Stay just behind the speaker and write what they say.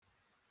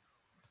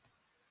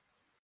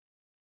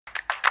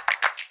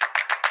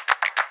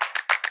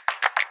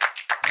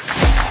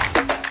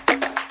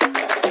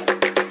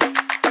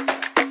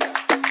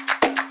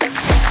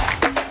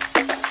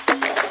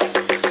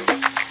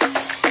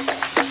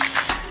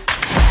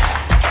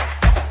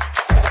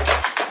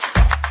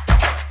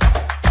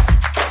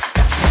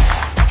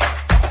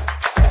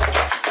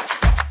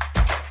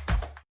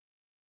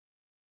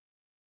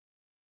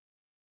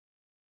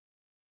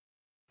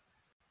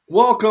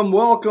Welcome,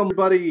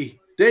 everybody.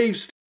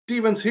 Dave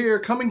Stevens here,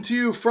 coming to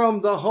you from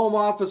the home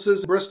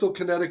offices in Bristol,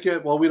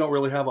 Connecticut. Well, we don't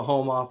really have a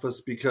home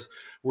office because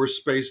we're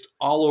spaced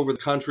all over the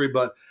country.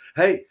 But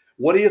hey,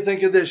 what do you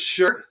think of this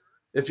shirt?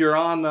 If you're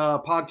on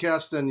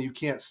podcast and you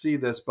can't see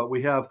this, but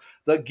we have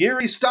the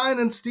Gary Stein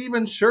and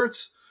Stevens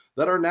shirts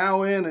that are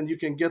now in, and you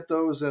can get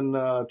those. And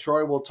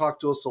Troy will talk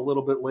to us a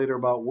little bit later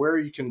about where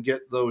you can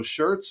get those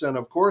shirts. And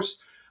of course,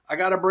 I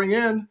got to bring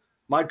in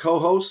my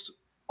co-host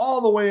all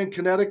the way in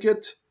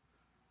Connecticut,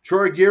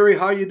 Troy Geary.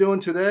 How you doing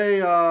today?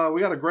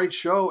 We got a great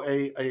show,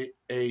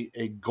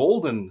 a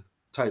golden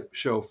type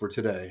show for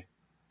today.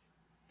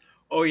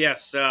 Oh,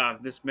 yes.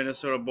 This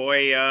Minnesota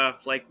boy,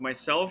 like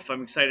myself,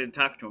 I'm excited to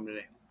talk to him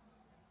today.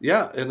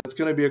 Yeah, and it's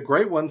going to be a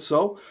great one.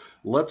 So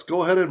let's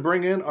go ahead and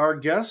bring in our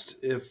guest.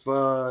 If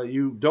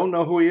you don't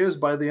know who he is,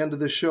 by the end of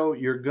the show,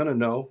 you're going to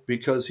know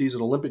because he's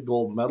an Olympic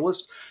gold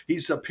medalist.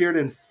 He's appeared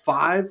in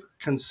 5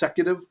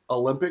 consecutive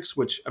Olympics,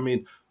 which, I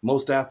mean,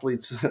 most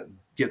athletes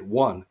get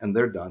one and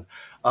they're done.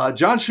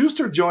 John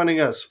Shuster joining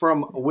us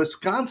from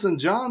Wisconsin.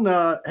 John,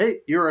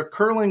 hey, you're a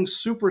curling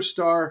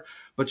superstar,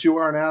 but you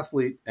are an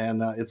athlete,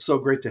 and it's so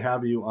great to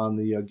have you on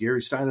the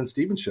Gary Stein and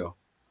Stevens show.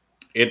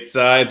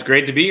 It's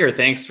great to be here.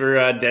 Thanks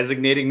for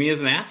designating me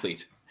as an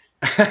athlete.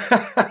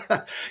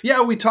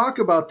 Yeah, we talk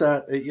about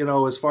that,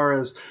 as far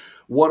as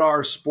what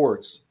are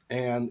sports.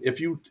 And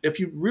if you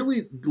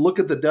really look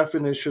at the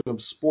definition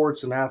of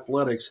sports and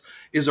athletics,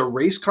 is a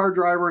race car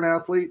driver an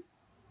athlete?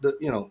 Do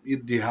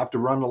you have to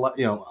run a lot,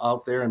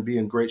 out there and be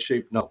in great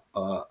shape? No.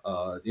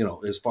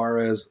 As far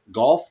as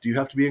golf, do you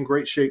have to be in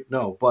great shape?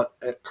 No. But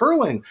at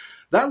curling,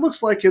 that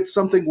looks like it's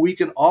something we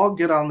can all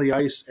get on the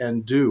ice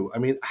and do. I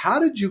mean, how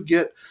did you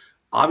get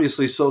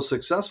obviously so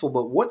successful,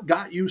 but what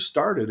got you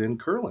started in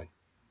curling?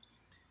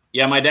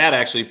 Yeah, my dad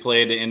actually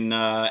played in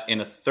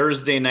a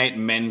Thursday night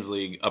men's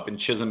league up in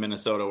Chisholm,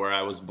 Minnesota, where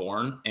I was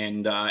born,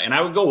 and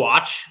I would go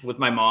watch with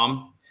my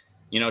mom.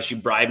 She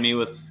bribed me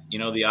with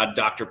the odd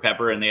Dr.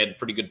 Pepper, and they had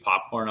pretty good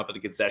popcorn up at the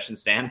concession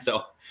stand,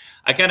 so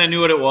I kind of knew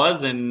what it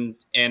was, and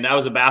I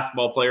was a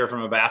basketball player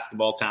from a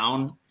basketball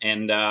town,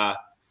 and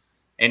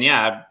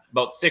yeah,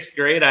 about 6th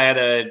grade, I had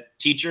a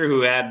teacher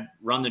who had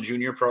run the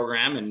junior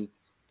program,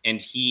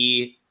 and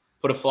he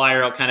put a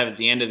flyer out kind of at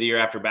the end of the year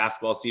after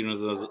basketball season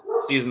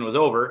was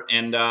over.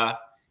 And I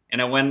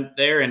went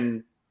there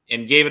and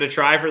gave it a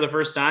try for the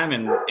first time.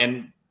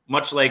 And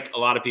much like a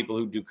lot of people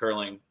who do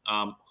curling,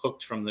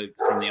 hooked from the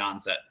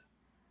onset.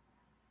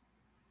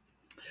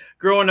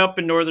 Growing up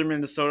in northern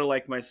Minnesota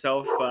like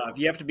myself,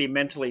 you have to be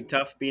mentally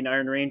tough being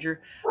Iron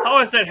Ranger. How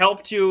has that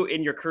helped you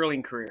in your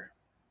curling career?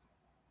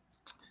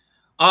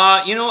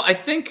 I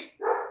think,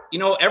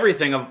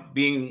 everything of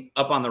being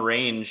up on the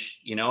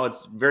range,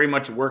 it's very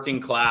much working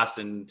class.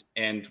 And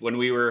when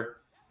we were,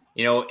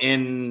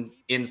 in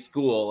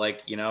school,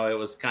 it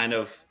was kind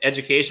of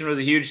education was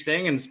a huge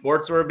thing and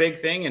sports were a big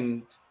thing.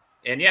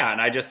 And yeah,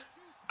 and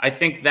I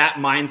think that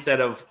mindset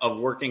of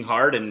working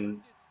hard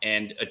and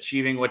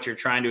achieving what you're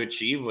trying to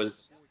achieve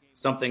was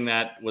something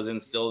that was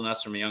instilled in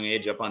us from a young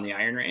age up on the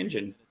iron range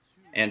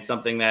and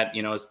something that,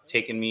 has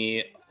taken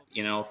me,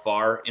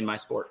 far in my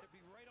sport.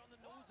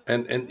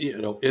 And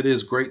it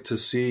is great to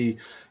see,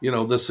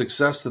 the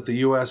success that the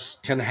U.S.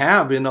 can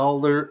have in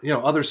all their,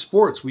 other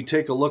sports. We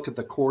take a look at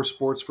the core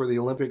sports for the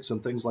Olympics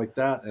and things like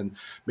that. And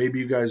maybe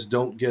you guys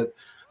don't get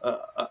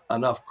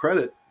enough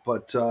credit,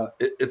 but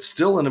it's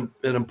still an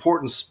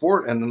important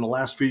sport. And in the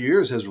last few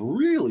years has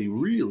really,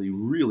 really,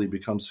 really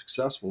become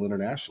successful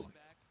internationally.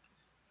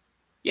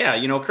 Yeah.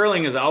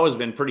 Curling has always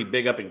been pretty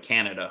big up in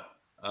Canada.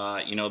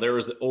 There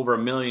was over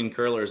 1 million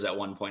curlers at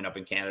one point up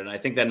in Canada. And I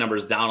think that number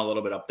is down a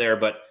little bit up there,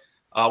 but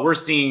we're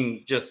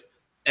seeing just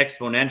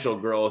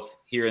exponential growth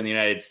here in the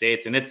United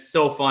States. And it's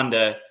so fun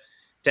to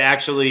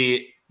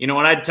actually,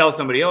 when I'd tell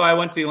somebody, oh, I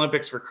went to the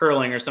Olympics for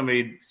curling, or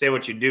somebody say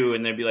what you do,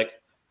 and they'd be like,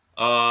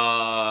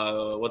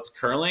 what's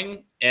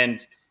curling?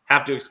 And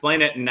have to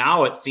explain it. And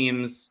now it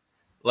seems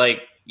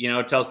like,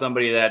 tell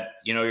somebody that,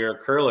 you're a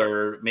curler,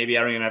 or maybe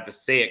I don't even have to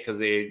say it because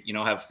they,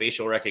 have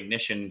facial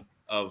recognition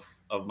of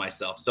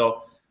myself.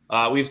 So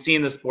we've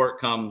seen the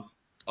sport come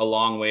a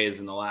long ways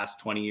in the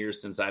last 20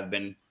 years since I've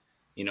been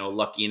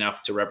lucky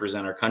enough to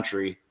represent our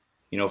country,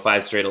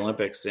 5 straight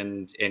Olympics.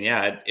 And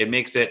yeah, it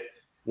makes it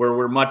where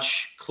we're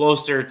much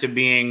closer to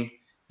being,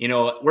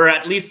 we're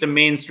at least a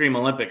mainstream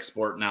Olympic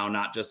sport now,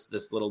 not just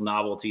this little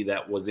novelty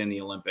that was in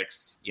the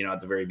Olympics, at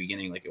the very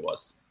beginning, like it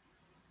was.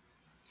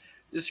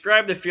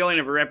 Describe the feeling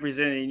of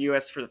representing the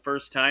U.S. for the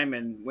first time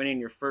and winning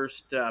your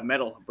first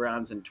medal,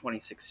 bronze in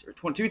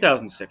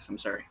 2006. I'm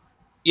sorry.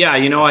 Yeah.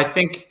 I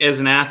think as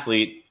an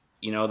athlete,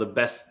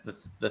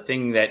 the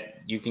thing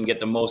that you can get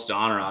the most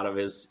honor out of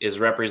is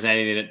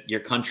representing your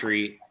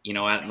country,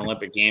 at an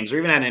Olympic Games or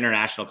even at an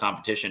international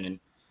competition. And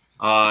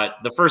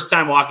the first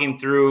time walking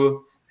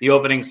through the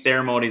opening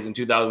ceremonies in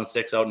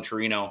 2006 out in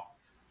Torino,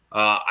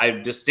 I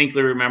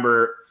distinctly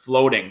remember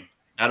floating.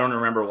 I don't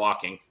remember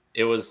walking.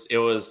 It was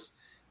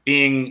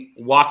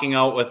walking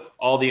out with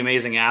all the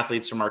amazing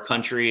athletes from our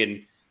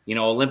country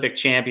Olympic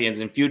champions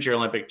and future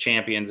Olympic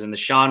champions and the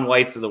Shaun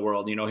Whites of the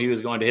world. He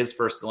was going to his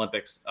first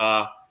Olympics.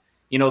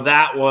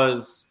 That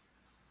was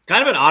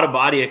kind of an out of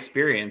body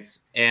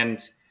experience. And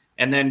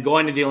then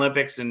going to the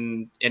Olympics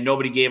and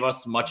nobody gave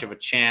us much of a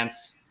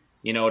chance,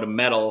 to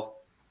medal.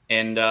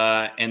 And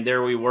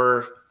there we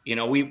were,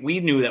 we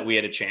knew that we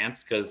had a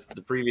chance because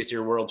the previous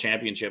year World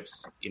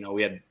Championships,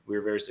 we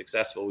were very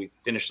successful. We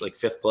finished like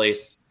 5th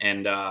place.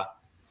 And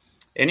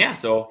yeah,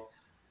 so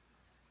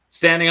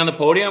standing on the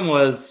podium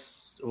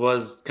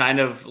was kind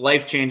of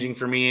life-changing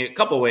for me a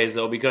couple ways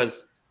though,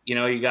 because,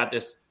 you got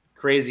this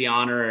crazy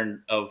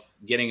honor of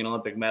getting an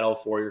Olympic medal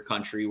for your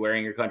country,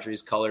 wearing your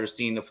country's colors,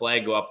 seeing the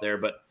flag go up there.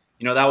 But,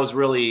 that was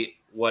really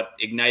what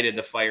ignited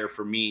the fire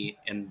for me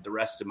and the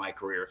rest of my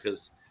career.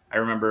 Because I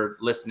remember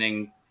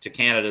listening to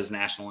Canada's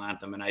national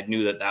anthem, and I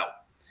knew that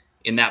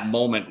in that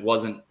moment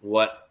wasn't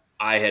what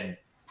I had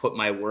put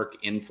my work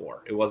in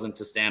for. It wasn't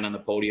to stand on the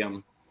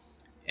podium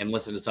and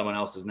listen to someone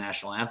else's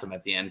national anthem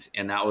at the end.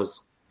 And that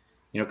was,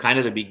 kind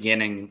of the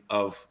beginning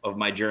of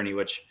my journey,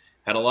 which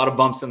had a lot of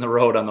bumps in the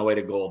road on the way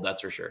to gold.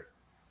 That's for sure.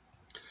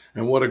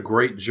 And what a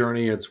great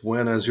journey it's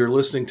been. As you're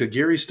listening to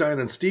Gary Stein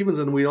and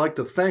Stevenson, we'd like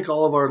to thank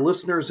all of our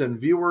listeners and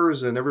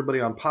viewers and everybody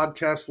on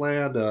Podcast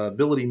Land,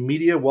 Ability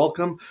Media,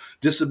 welcome.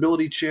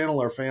 Disability Channel,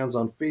 our fans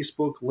on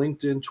Facebook,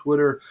 LinkedIn,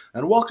 Twitter,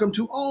 and welcome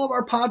to all of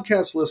our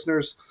podcast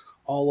listeners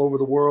all over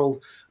the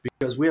world,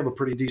 because we have a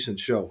pretty decent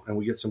show and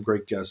we get some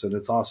great guests. And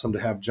it's awesome to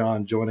have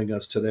John joining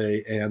us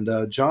today.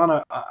 And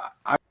John,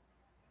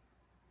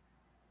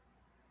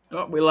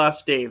 we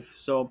lost Dave.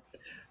 So,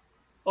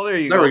 there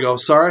you go. There we go.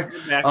 Sorry.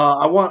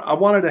 I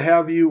wanted to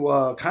have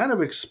you kind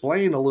of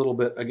explain a little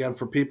bit again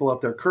for people out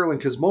there curling,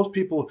 because most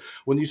people,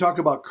 when you talk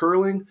about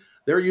curling,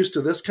 they're used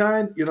to this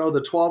kind,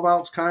 the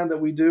 12-ounce kind that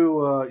we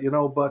do,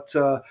 but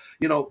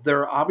there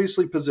are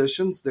obviously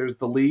positions. There's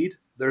the lead,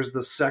 there's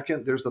the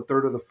second, there's the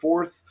third or the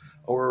fourth,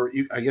 or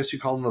I guess you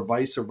call them the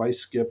vice or vice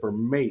skip or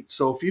mate.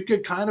 So if you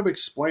could kind of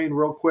explain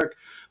real quick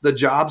the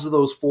jobs of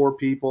those 4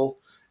 people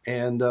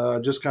and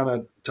just kind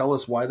of tell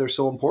us why they're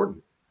so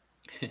important.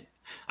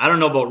 I don't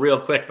know about real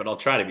quick, but I'll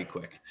try to be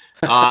quick.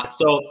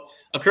 So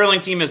a curling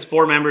team has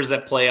 4 members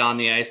that play on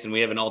the ice, and we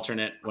have an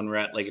alternate when we're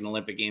at like an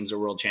Olympic Games or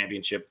World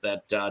Championship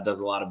that does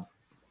a lot of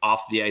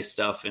off the ice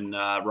stuff and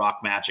rock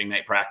matching,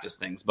 night practice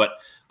things. But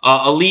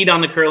a lead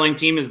on the curling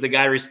team is the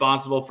guy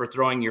responsible for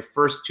throwing your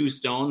first 2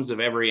 stones of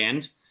every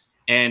end.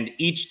 And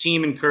each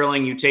team in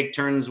curling, you take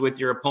turns with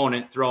your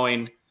opponent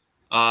throwing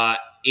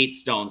 8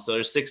 stones. So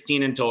there's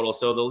 16 in total.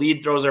 So the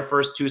lead throws our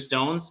first 2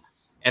 stones,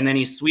 and then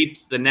he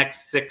sweeps the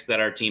next 6 that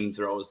our team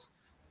throws.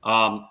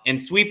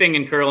 And sweeping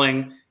in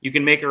curling, you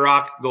can make a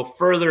rock go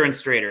further and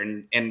straighter.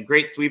 And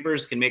great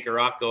sweepers can make a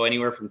rock go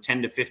anywhere from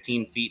 10 to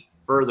 15 feet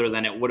further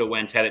than it would have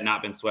went had it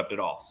not been swept at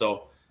all.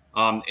 So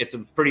it's a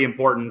pretty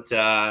important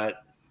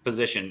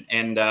position.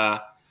 And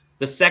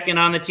the second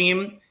on the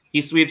team, he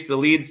sweeps the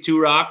lead's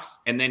 2 rocks,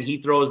 and then he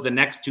throws the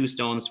next 2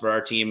 stones for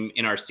our team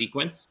in our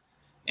sequence.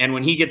 And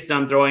when he gets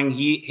done throwing,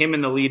 him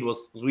and the lead will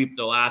sweep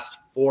the last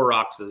 4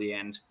 rocks of the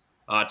end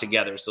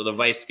together. So the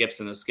vice skips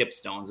and the skip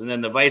stones. And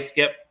then the vice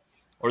skip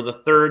or the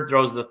third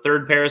throws the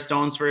third pair of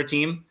stones for a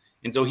team.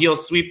 And so he'll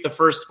sweep the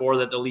first 4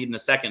 that the lead in the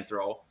second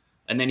throw.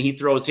 And then he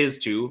throws his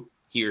 2,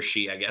 he or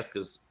she, I guess,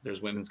 because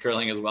there's women's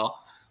curling as well.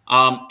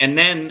 And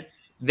then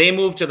they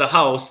move to the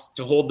house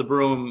to hold the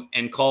broom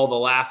and call the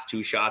last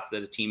 2 shots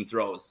that a team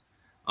throws.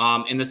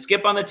 And the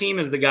skip on the team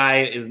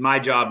is my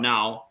job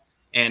now.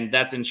 And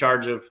that's in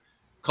charge of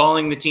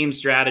calling the team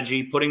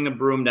strategy, putting the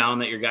broom down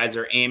that your guys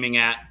are aiming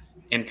at,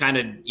 and kind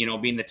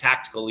of, being the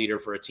tactical leader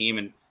for a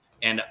team.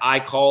 And I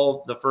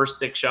call the first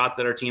 6 shots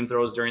that our team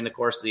throws during the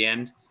course of the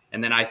end,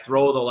 and then I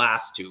throw the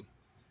last 2.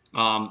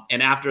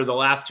 And after the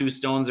last 2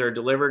 stones are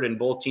delivered and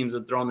both teams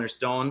have thrown their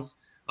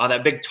stones,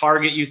 that big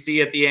target you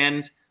see at the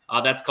end,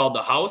 that's called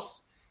the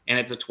house, and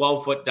it's a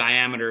 12-foot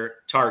diameter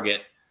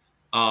target.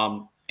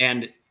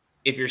 And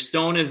if your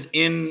stone is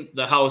in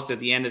the house at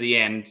the end of the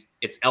end,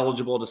 it's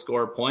eligible to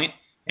score a point.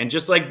 And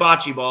just like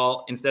bocce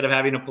ball, instead of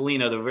having a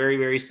Polina, the very,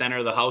 very center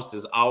of the house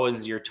is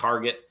always your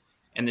target.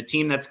 And the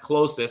team that's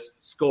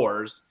closest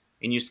scores,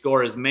 and you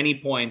score as many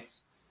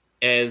points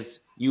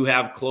as you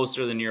have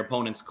closer than your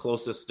opponent's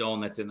closest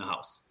stone that's in the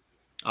house.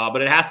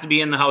 But it has to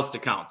be in the house to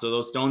count. So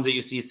those stones that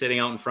you see sitting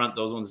out in front,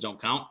 those ones don't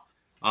count.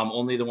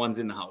 Only the ones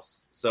in the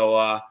house.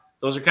 So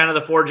those are kind of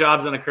the 4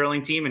 jobs on a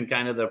curling team and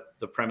kind of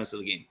the premise of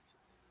the game.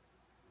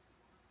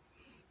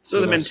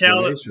 So the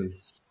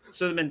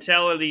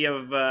mentality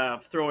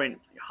of throwing,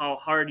 how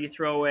hard you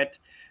throw it,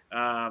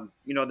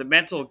 the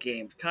mental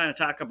game, kind of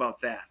talk about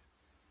that.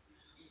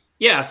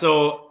 Yeah.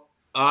 So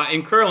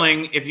in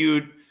curling, if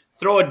you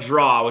throw a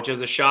draw, which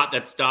is a shot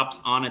that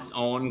stops on its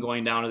own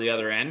going down to the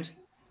other end,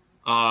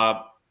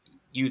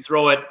 you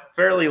throw it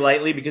fairly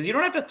lightly because you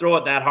don't have to throw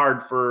it that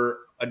hard for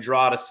a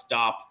draw to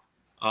stop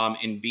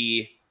and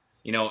be,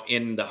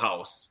 in the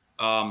house.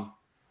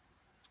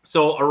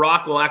 So a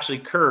rock will actually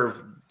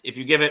curve. If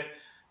you give it,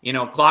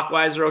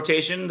 clockwise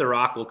rotation, the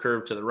rock will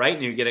curve to the right,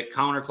 and you get it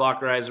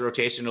counterclockwise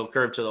rotation, it'll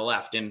curve to the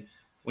left. And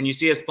when you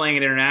see us playing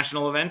at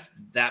international events,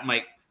 that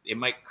might it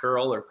might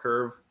curl or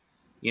curve,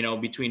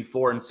 between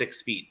 4 and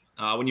 6 feet.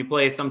 When you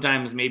play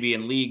sometimes maybe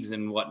in leagues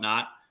and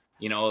whatnot,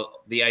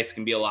 the ice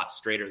can be a lot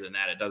straighter than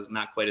that. It does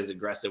not quite as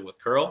aggressive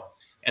with curl.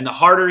 And the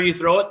harder you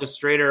throw it, the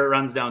straighter it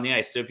runs down the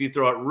ice. So if you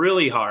throw it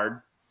really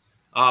hard,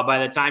 by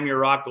the time your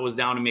rock goes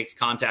down and makes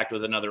contact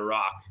with another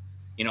rock,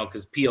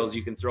 because peels,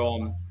 you can throw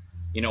them,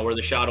 where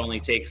the shot only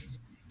takes,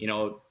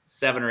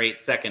 7 or 8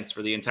 seconds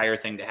for the entire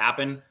thing to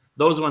happen.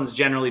 Those ones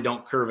generally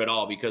don't curve at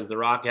all because the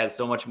rock has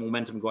so much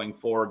momentum going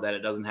forward that it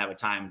doesn't have a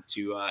time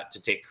to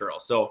take curl.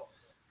 So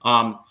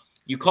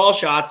you call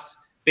shots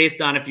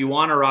based on if you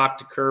want a rock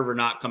to curve or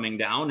not coming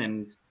down.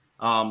 And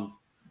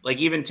like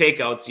even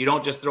takeouts, you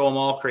don't just throw them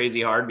all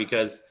crazy hard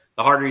because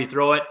the harder you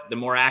throw it, the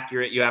more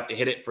accurate you have to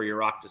hit it for your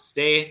rock to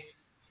stay.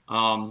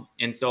 And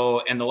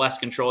the less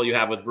control you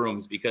have with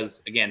brooms,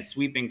 because again,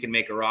 sweeping can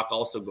make a rock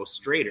also go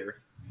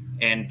straighter.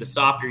 And the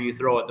softer you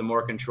throw it, the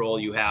more control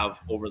you have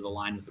over the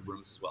line with the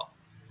brooms as well.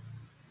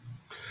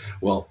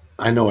 Well,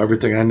 I know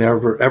everything I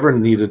never ever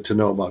needed to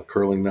know about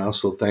curling now,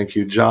 so thank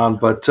you, John.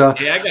 But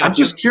I'm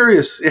just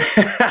curious.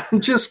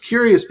 I'm just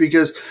curious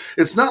because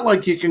it's not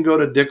like you can go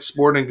to Dick's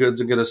Sporting Goods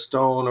and get a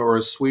stone or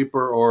a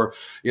sweeper, or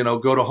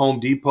go to Home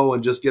Depot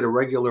and just get a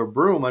regular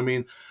broom. I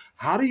mean,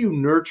 how do you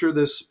nurture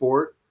this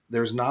sport?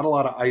 There's not a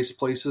lot of ice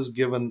places.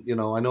 Given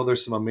I know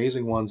there's some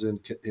amazing ones in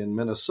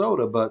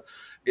Minnesota, but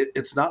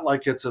it's not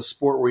like it's a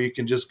sport where you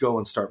can just go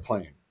and start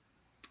playing.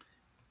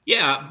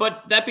 Yeah,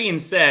 but that being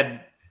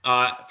said,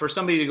 for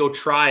somebody to go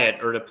try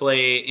it or to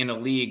play in a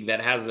league that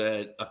has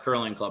a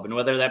curling club, and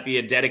whether that be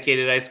a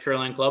dedicated ice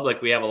curling club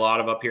like we have a lot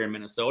of up here in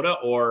Minnesota,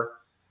 or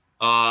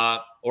a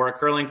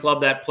curling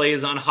club that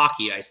plays on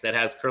hockey ice that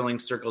has curling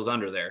circles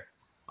under there,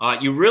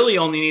 you really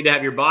only need to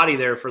have your body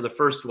there for the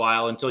first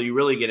while until you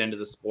really get into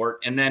the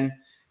sport. And then,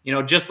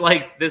 just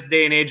like this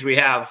day and age we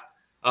have,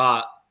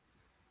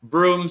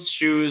 brooms,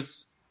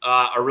 shoes,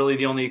 are really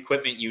the only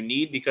equipment you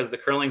need, because the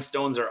curling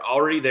stones are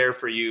already there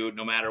for you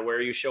no matter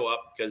where you show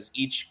up, because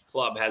each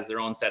club has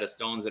their own set of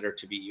stones that are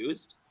to be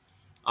used.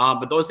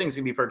 But those things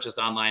can be purchased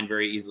online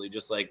very easily,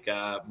 just like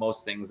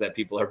most things that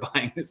people are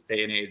buying this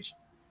day and age.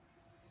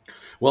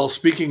 Well,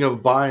 speaking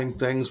of buying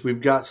things, we've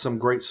got some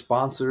great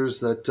sponsors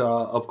that,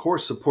 of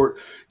course, support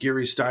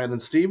Geary, Stein, and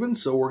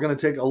Stevens. So we're going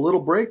to take a little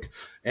break.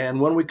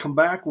 And when we come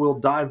back, we'll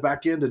dive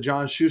back into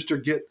John Shuster,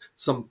 get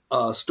some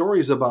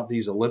stories about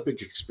these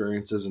Olympic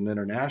experiences and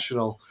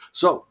international.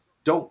 So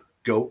don't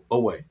go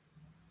away.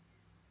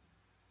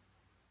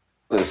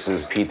 This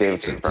is Pete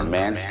Davidson from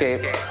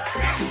Manscaped.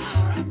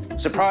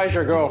 Surprise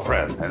your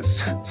girlfriend.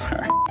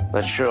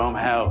 Let's show them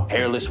how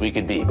hairless we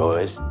could be,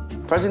 boys.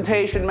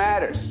 Presentation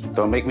matters.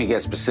 Don't make me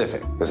get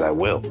specific, because I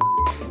will.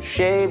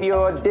 Shave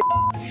your dick.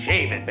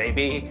 Shave it,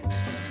 baby.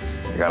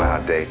 I got a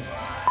hot date.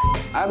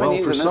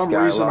 Well, for some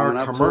reason,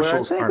 our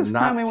commercials are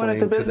not playing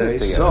today,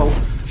 so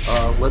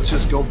let's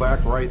just go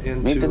back right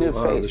into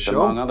the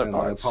show. And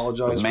I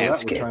apologize for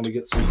that. We're trying to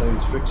get some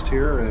things fixed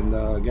here, and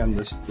again,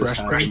 this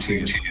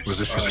happens.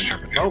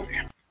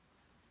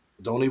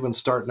 Don't even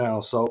start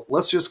now. So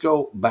let's just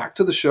go back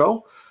to the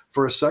show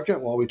for a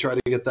second while we try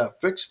to get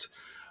that fixed.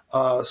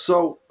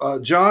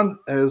 John,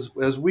 as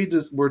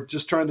we're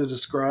just trying to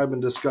describe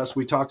and discuss,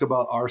 we talk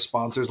about our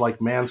sponsors like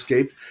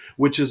Manscaped,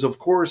 which is, of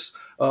course,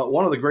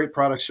 one of the great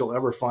products you'll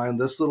ever find.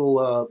 This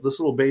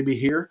little baby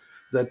here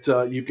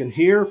that you can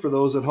hear for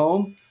those at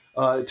home.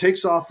 It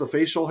takes off the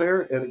facial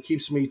hair and it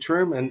keeps me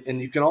trim.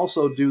 And you can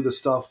also do the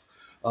stuff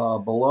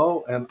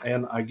below.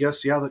 And I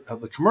guess,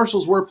 the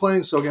commercials were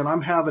playing. So again,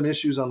 I'm having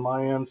issues on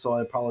my end, so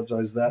I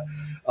apologize that.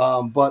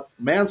 But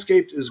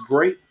Manscaped is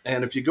great.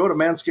 And if you go to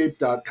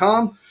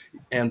manscaped.com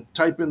and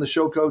type in the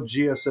show code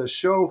GSS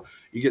show,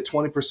 you get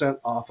 20%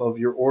 off of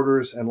your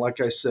orders. And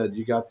like I said,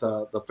 you got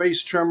the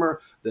face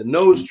trimmer, the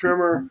nose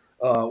trimmer.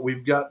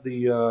 We've got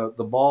the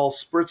ball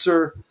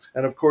spritzer,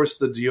 and of course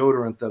the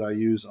deodorant that I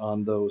use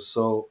on those.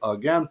 So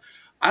again,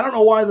 I don't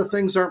know why the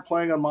things aren't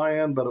playing on my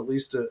end, but at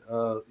least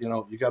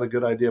you got a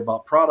good idea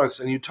about products.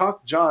 And you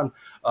talked, John.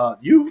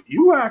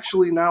 You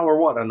actually now are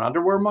what, an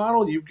underwear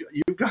model?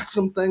 You've got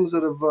some things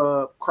that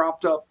have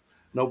cropped up,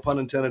 no pun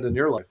intended, in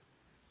your life.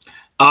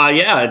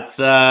 It's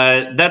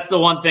that's the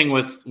one thing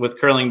with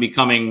curling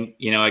becoming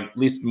at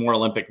least more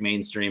Olympic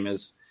mainstream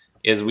is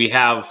we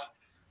have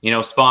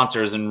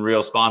sponsors and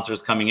real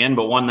sponsors coming in.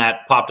 But one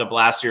that popped up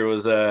last year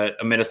was a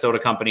Minnesota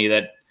company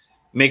that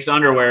makes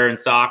underwear and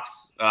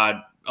socks.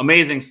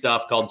 Amazing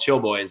stuff called Chill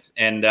Boys.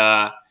 And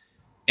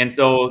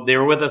so they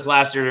were with us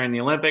last year during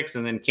the Olympics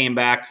and then came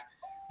back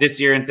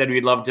this year and said,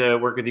 we'd love to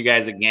work with you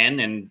guys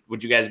again. And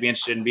would you guys be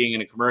interested in being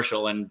in a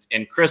commercial? And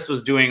Chris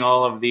was doing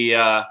all of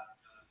the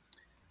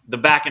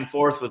back and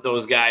forth with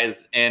those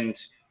guys. And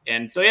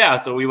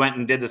so we went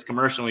and did this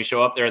commercial and we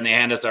show up there and they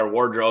hand us our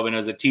wardrobe and it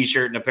was a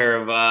t-shirt and a pair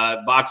of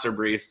boxer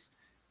briefs.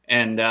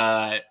 And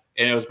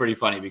it was pretty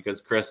funny because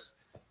Chris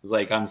was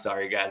like, I'm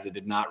sorry, guys, I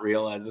did not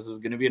realize this was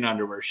going to be an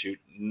underwear shoot.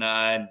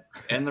 And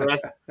the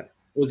rest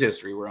was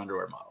history. We're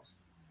underwear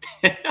models.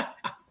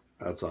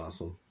 That's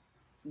awesome.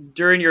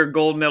 During your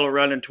gold medal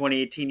run in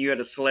 2018, you had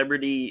a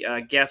celebrity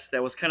guest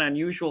that was kind of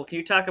unusual. Can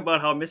you talk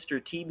about how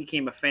Mr. T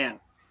became a fan?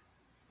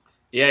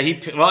 Yeah, he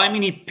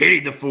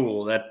pitied the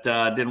fool that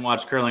didn't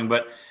watch curling.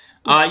 But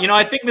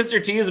I think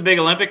Mr. T is a big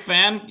Olympic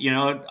fan.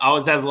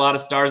 Always has a lot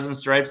of stars and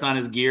stripes on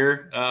his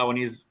gear when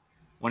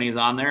he's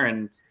on there,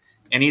 and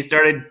he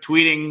started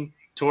tweeting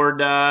toward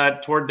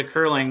the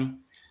curling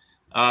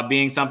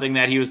being something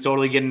that he was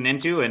totally getting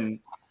into, and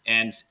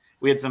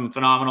we had some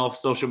phenomenal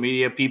social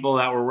media people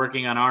that were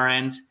working on our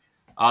end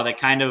that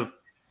kind of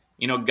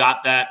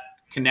got that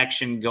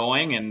connection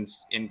going,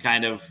 and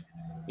kind of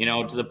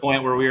to the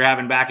point where we were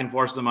having back and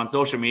forth with them on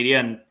social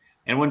media,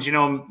 and wouldn't you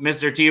know,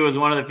 Mr. T was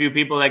one of the few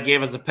people that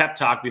gave us a pep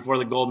talk before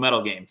the gold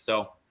medal game.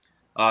 So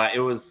it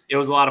was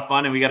a lot of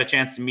fun, and we got a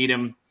chance to meet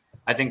him.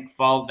 I think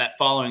that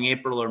following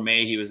April or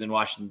May, he was in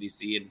Washington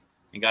D.C.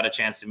 and got a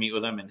chance to meet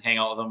with him and hang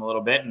out with him a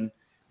little bit,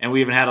 and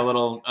we even had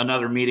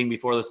another meeting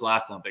before this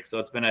last Olympics. So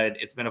it's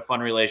been a fun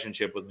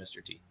relationship with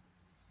Mr. T.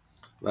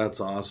 That's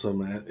awesome,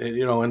 man.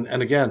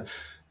 And again,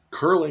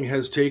 curling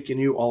has taken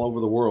you all over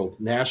the world.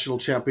 National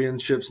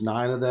championships,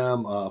 9 of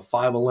them,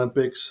 5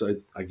 Olympics.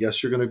 I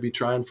guess you're going to be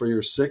trying for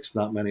your 6th.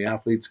 Not many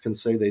athletes can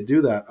say they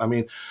do that. I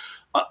mean,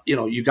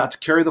 you got to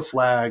carry the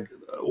flag.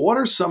 What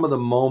are some of the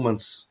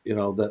moments,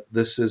 that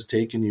this has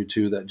taken you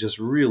to that just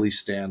really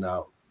stand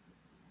out?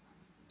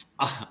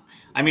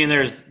 I mean,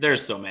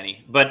 there's so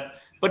many, but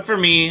for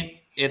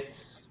me,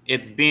 it's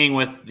being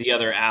with the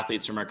other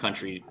athletes from our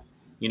country.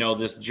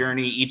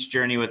 Each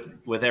journey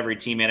with every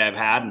teammate I've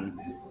had,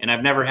 and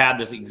I've never had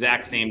this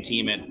exact same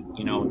team at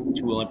 2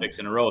 Olympics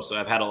in a row. So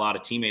I've had a lot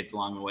of teammates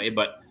along the way,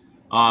 but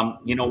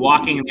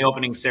walking in the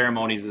opening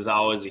ceremonies is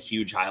always a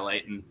huge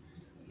highlight,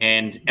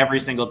 and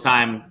every single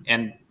time,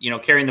 and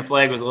carrying the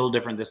flag was a little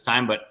different this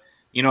time, but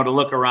to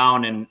look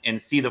around and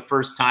see the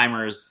first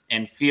timers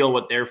and feel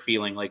what they're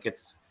feeling, like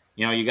it's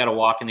you got to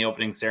walk in the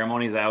opening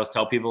ceremonies. I always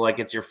tell people like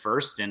it's your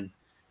first, and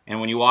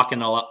when you walk in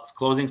the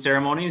closing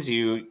ceremonies,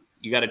 you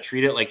got to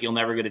treat it like you'll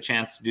never get a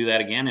chance to do that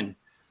again.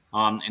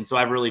 And so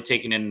I've really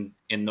taken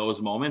in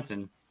those moments,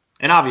 and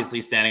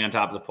obviously standing on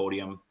top of the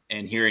podium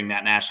and hearing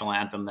that national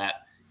anthem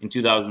that in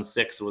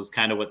 2006 was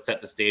kind of what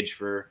set the stage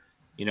for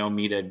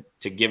me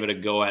to give it a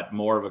go at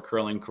more of a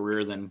curling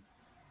career than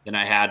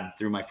I had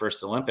through my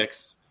first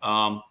Olympics.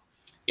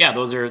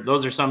 Those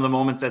are some of the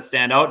moments that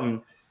stand out,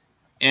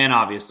 and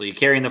obviously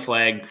carrying the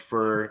flag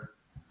for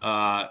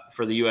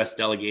the U.S.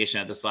 delegation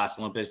at this last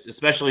Olympics,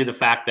 especially the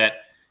fact that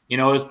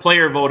it was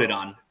player voted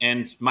on,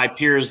 and my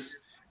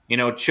peers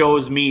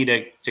chose me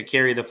to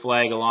carry the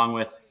flag along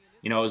with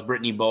it was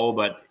Brittany Bowe,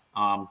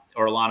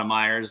 or Alana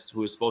Myers,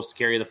 who was supposed to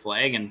carry the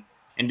flag, and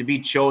to be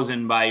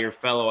chosen by your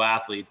fellow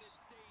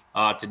athletes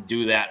to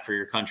do that for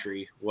your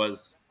country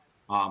was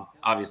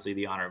obviously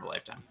the honor of a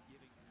lifetime.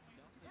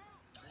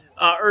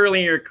 Early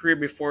in your career,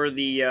 before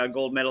the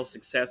gold medal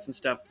success and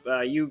stuff,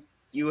 you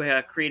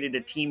created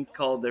a team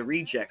called the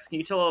Rejects. Can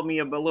you tell me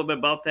a little bit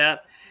about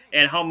that,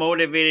 and how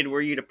motivated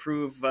were you to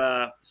prove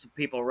some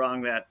people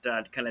wrong that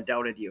kind of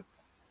doubted you?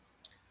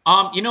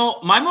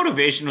 My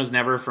motivation was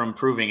never from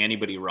proving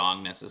anybody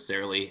wrong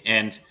necessarily,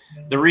 and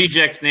the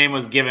Rejects name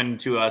was given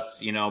to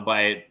us,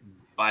 by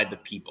the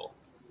people.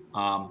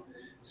 For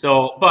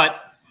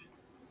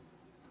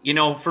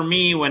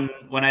me, when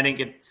I didn't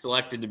get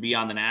selected to be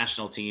on the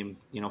national team,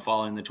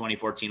 following the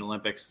 2014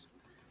 Olympics,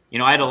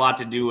 I had a lot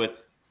to do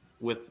with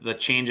the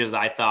changes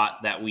I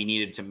thought that we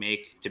needed to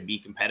make to be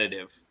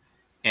competitive.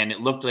 And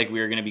it looked like we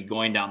were going to be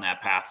going down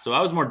that path. So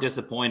I was more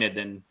disappointed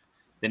than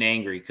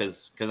angry,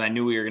 because I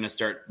knew we were going to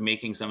start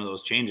making some of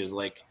those changes,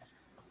 like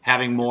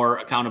having more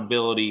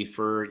accountability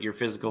for your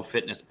physical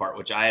fitness part,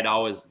 which I had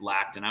always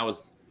lacked. And I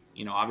was,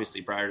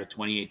 obviously prior to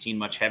 2018,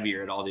 much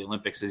heavier at all the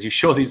Olympics. As you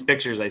show these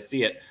pictures, I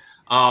see it.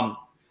 But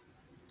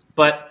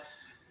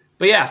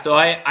yeah, so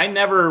I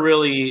never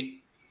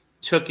really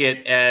took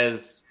it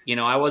as,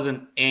 I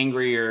wasn't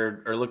angry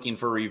or looking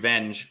for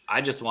revenge. I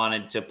just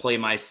wanted to play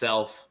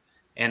myself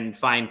and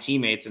find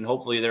teammates. And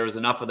hopefully there was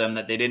enough of them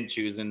that they didn't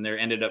choose. And there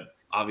ended up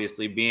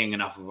obviously being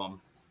enough of them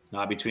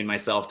between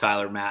myself,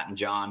 Tyler, Matt, and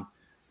John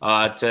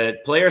to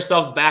play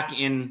ourselves back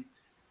in,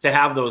 to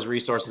have those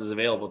resources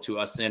available to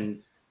us.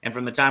 And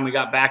from the time we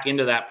got back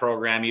into that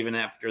program, even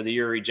after the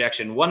year of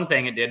rejection, one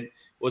thing it did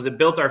was it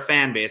built our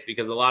fan base,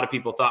 because a lot of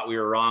people thought we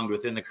were wronged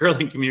within the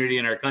curling community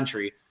in our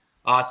country.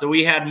 So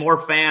we had more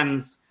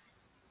fans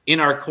in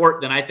our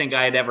court than I think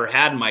I had ever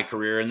had in my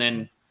career. And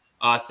then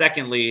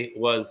secondly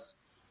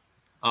was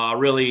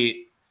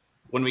really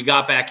when we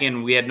got back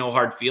in, we had no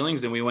hard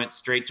feelings, and we went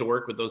straight to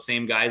work with those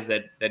same guys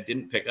that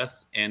didn't pick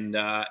us. And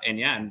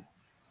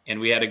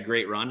we had a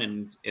great run,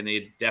 and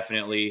they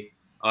definitely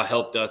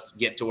helped us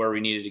get to where we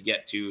needed to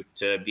get to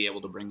be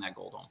able to bring that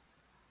gold home.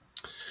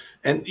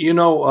 And,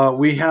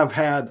 we have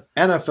had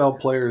NFL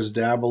players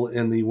dabble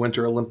in the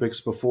Winter Olympics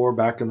before,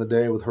 back in the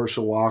day with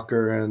Herschel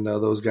Walker and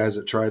those guys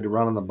that tried to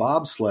run on the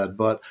bobsled.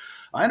 But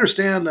I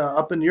understand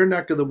up in your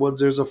neck of the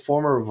woods, there's a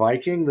former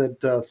Viking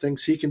that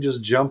thinks he can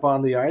just jump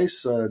on the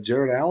ice,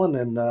 Jared Allen.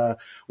 And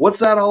what's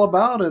that all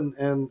about?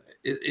 And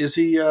is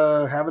he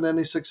having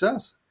any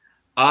success?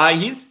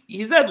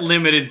 He's had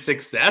limited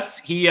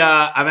success.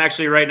 I'm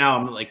actually right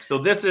now, so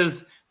this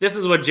is this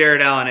is what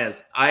Jared Allen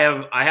is. I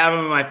have him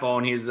on my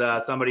phone. He's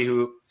somebody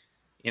who,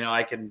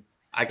 I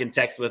can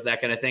text with, that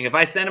kind of thing. If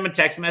I send him a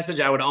text message,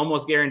 I would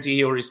almost guarantee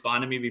he'll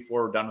respond to me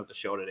before we're done with the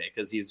show today,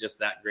 because he's just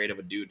that great of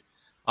a dude.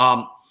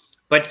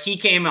 But he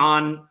came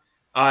on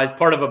as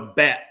part of a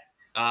bet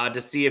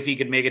to see if he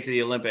could make it to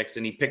the Olympics,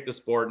 and he picked the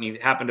sport, and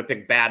he happened to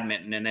pick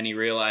badminton, and then he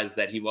realized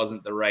that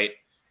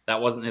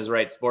that wasn't his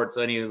right sport. So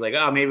then he was like,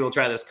 oh, maybe we'll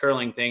try this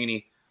curling thing, and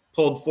he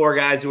pulled 4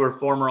 guys who were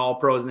former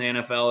All-Pros in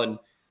the NFL, and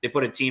they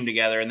put a team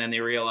together, and then they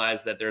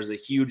realized that there's a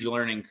huge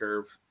learning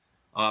curve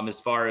as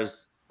far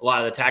as a lot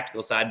of the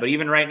tactical side. But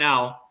even right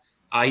now,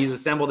 he's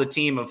assembled a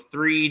team of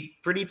 3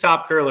 pretty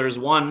top curlers.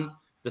 One,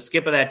 the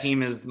skip of that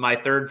team, is my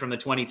third from the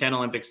 2010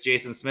 Olympics,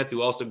 Jason Smith,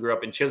 who also grew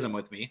up in Chisholm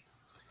with me.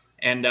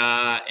 And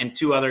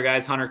 2 other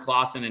guys, Hunter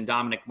Clausen and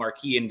Dominic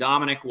Marquis. And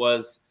Dominic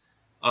was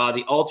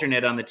the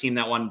alternate on the team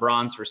that won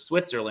bronze for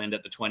Switzerland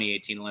at the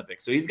 2018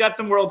 Olympics. So he's got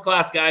some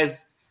world-class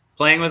guys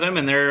playing with him,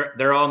 and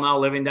they're all now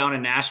living down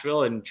in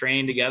Nashville and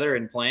training together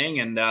and playing.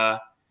 And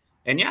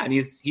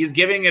he's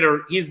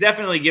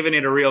definitely giving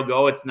it a real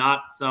go. It's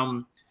not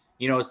some,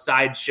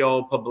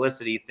 sideshow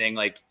publicity thing.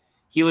 Like,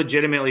 he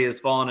legitimately has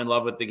fallen in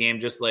love with the game,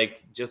 just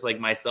like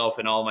myself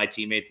and all my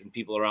teammates and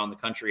people around the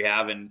country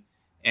have. And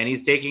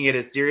he's taking it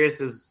as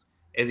serious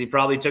as he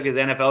probably took his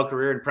NFL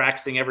career, and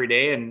practicing every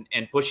day and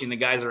pushing the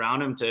guys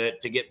around him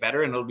to get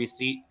better. And it'll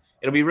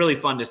be really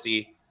fun to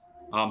see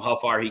how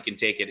far he can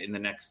take it in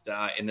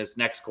this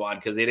next squad,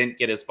 because they didn't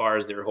get as far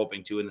as they were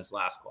hoping to in this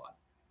last squad.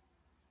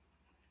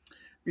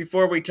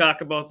 Before we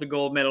talk about the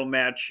gold medal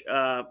match,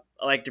 I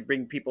like to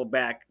bring people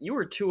back. You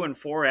were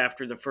 2-4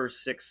 after the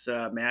first 6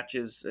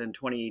 matches in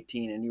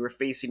 2018, and you were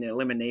facing an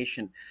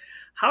elimination.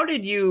 How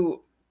did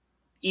you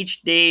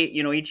each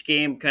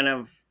game kind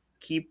of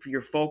keep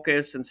your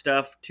focus and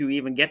stuff to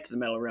even get to the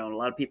medal round? A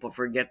lot of people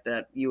forget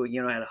that you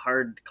had a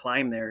hard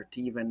climb there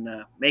to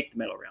even make the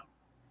medal round.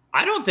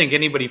 I don't think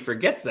anybody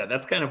forgets that.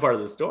 That's kind of part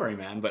of the story,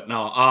 man. But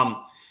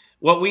no,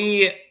 what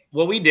we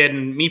did,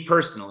 and me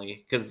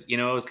personally, because it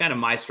was kind of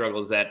my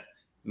struggles that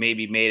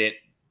maybe made it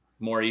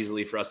more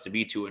easily for us to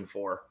be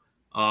 2-4.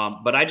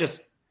 But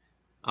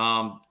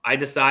I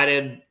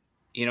decided,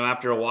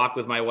 after a walk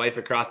with my wife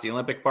across the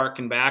Olympic Park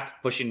and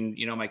back, pushing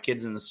my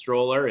kids in the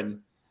stroller,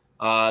 and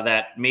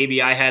that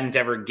maybe I hadn't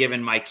ever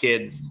given my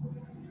kids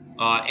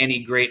any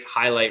great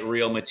highlight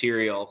reel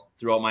material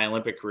throughout my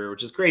Olympic career,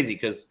 which is crazy,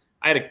 because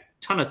I had a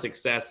ton of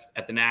success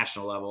at the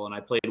national level, and I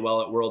played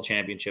well at world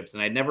championships,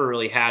 and I'd never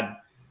really had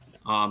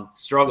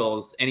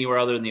struggles anywhere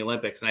other than the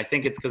Olympics. And I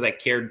think it's because I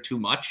cared too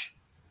much.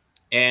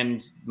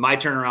 And my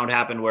turnaround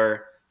happened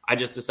where I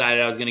just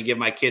decided I was going to give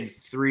my kids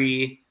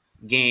 3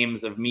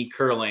 games of me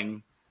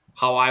curling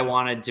how I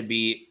wanted to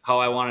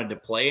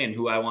play, and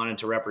who I wanted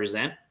to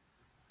represent.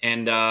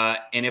 And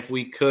if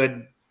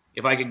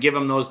I could give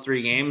them those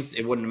 3 games,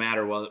 it wouldn't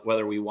matter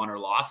whether we won or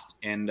lost.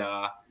 And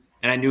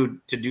I knew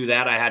to do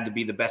that, I had to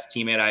be the best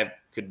teammate I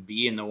could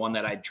be, and the one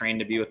that I'd trained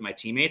to be with my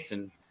teammates.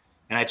 And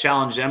I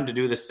challenged them to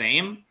do the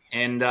same.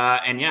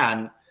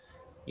 I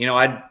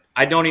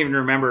don't even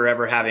remember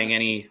ever having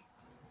any,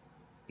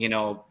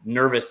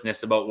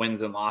 nervousness about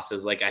wins and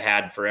losses like I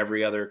had for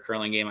every other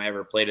curling game I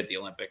ever played at the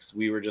Olympics.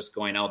 We were just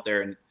going out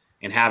there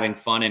and having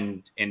fun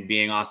and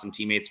being awesome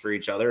teammates for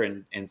each other,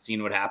 and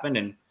seeing what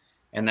happened.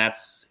 And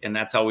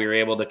that's how we were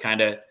able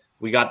to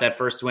we got that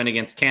first win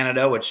against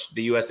Canada, which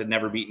the U.S. had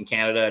never beaten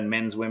Canada in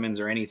men's, women's,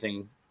 or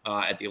anything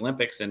at the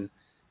Olympics. And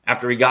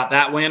after we got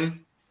that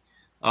win,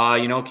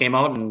 came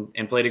out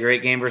and played a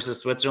great game versus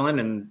Switzerland,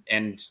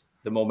 and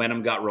the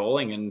momentum got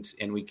rolling,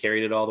 and we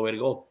carried it all the way to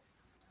gold.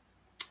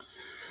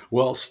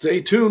 Well,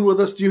 stay tuned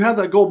with us. Do you have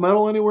that gold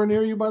medal anywhere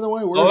near you, by the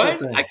way? Where is that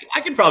thing? I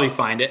could probably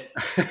find it.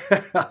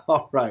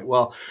 All right.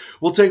 Well,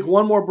 we'll take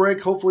one more break.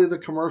 Hopefully the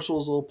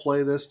commercials will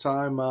play this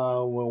time.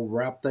 We'll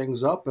wrap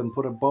things up and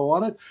put a bow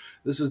on it.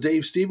 This is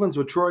Dave Stevens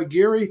with Troy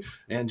Geary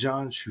and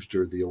John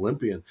Shuster, the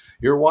Olympian.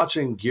 You're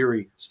watching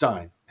Geary,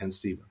 Stein, and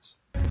Stevens.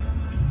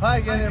 Hi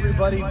again,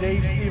 everybody.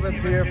 Dave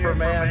Stevens here for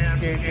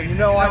Manscaped.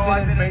 And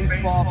I've been in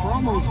baseball for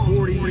almost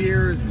 40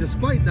 years,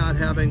 despite not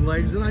having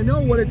legs, and I know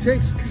what it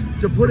takes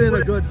to put in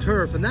a good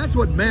turf, and that's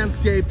what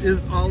Manscaped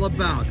is all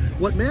about.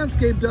 What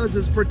Manscaped does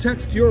is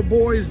protects your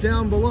boys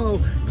down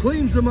below,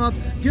 cleans them up,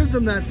 gives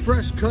them that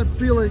fresh cut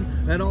feeling,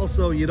 and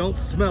also you don't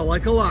smell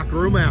like a locker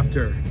room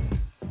after.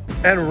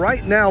 And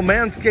right now,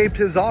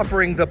 Manscaped is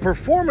offering the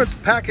Performance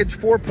Package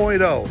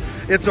 4.0.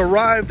 It's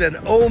arrived, and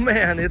oh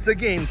man, it's a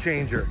game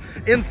changer.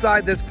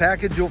 Inside this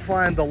package, you'll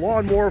find the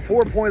Lawnmower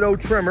 4.0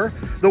 trimmer,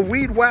 the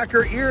Weed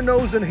Whacker ear,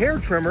 nose, and hair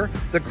trimmer,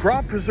 the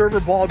Crop Preserver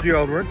ball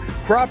deodorant,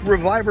 Crop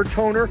Reviver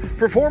toner,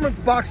 Performance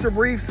boxer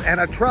briefs, and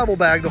a travel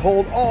bag to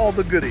hold all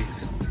the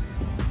goodies.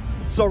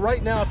 So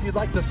right now, if you'd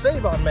like to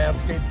save on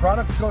Manscaped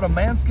products, go to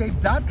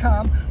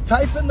manscaped.com,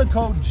 type in the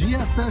code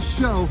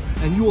GSSShow,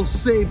 and you will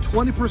save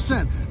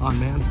 20% on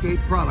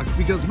Manscaped products,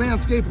 because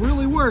Manscaped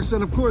really works,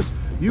 and of course,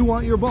 you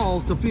want your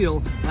balls to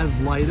feel as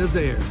light as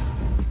air.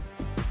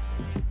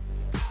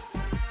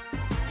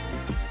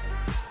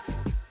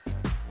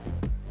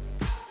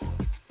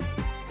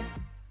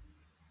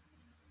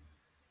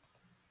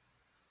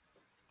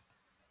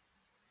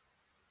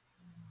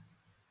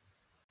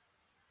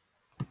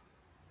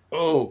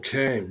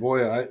 Okay,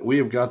 boy, we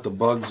have got the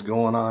bugs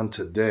going on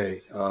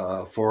today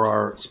for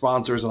our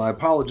sponsors, and I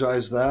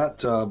apologize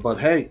that. But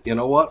hey, you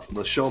know what?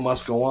 The show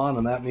must go on,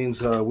 and that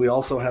means we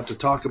also have to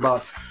talk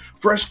about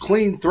Fresh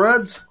Clean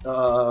Threads,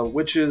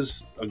 which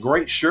is a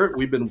great shirt.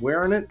 We've been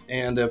wearing it,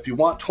 and if you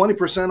want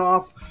 20%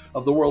 off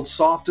of the world's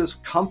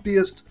softest,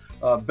 comfiest,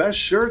 best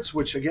shirts,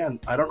 which again,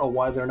 I don't know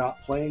why they're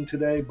not playing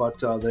today, but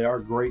they are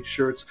great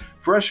shirts.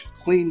 Fresh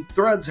Clean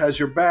Threads has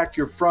your back,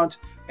 your front,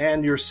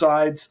 and your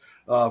sides.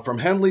 From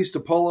Henleys to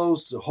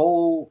polos to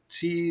whole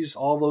tees,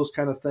 all those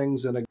kind of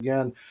things. And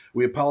again,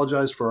 we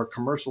apologize for our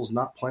commercials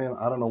not playing.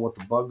 I don't know what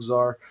the bugs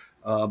are,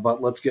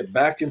 but let's get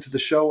back into the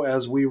show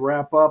as we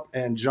wrap up.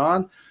 And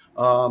John,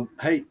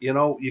 hey,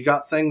 you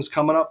got things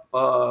coming up.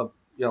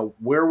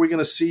 Where are we going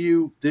to see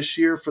you this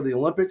year for the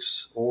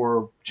Olympics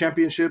or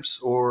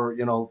championships, or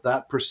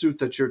that pursuit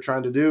that you're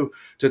trying to do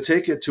to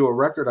take it to a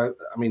record?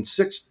 I mean,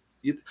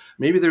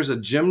 maybe there's a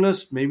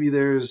gymnast, maybe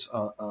there's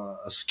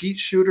a skeet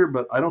shooter,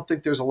 but I don't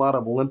think there's a lot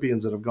of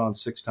Olympians that have gone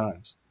 6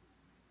 times.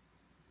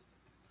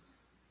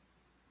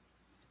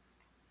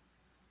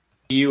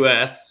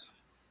 U.S.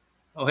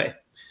 Oh, hey.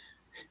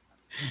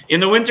 In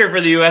the winter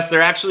for the U.S.,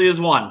 there actually is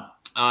one.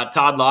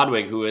 Todd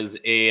Lodwig, who is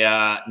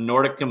a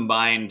Nordic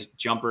combined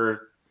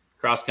jumper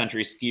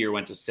cross-country skier,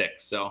 went to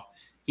 6. So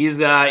he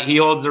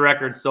holds the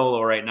record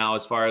solo right now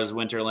as far as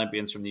Winter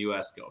Olympians from the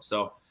U.S. go.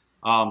 So,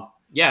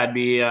 it'd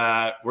be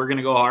we're going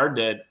to go hard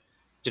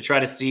to try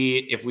to see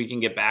if we can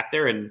get back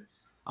there, and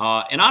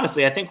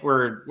honestly, I think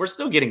we're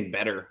still getting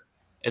better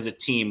as a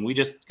team. We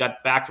just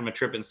got back from a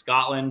trip in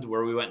Scotland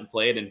where we went and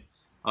played, and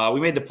we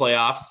made the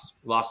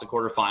playoffs, lost the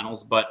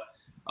quarterfinals, but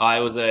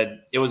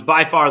it was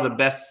by far the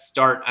best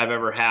start I've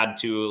ever had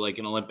to like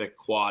an Olympic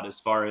quad.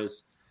 As far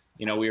as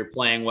we were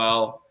playing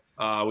well,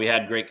 we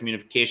had great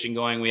communication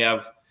going. We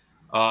have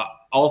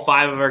all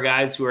 5 of our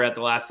guys who were at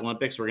the last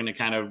Olympics. We're going to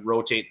kind of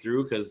rotate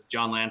through because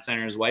John Landsteiner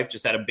and his wife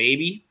just had a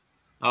baby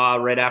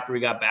right after we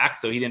got back,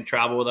 so he didn't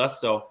travel with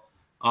us. So,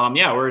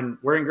 we're in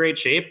great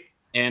shape,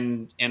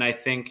 and I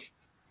think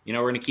we're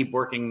going to keep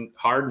working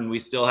hard, and we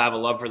still have a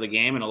love for the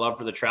game and a love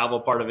for the travel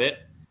part of it,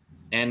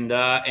 and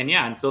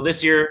so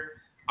this year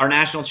our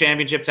national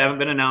championships haven't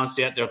been announced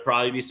yet. There'll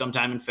probably be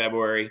sometime in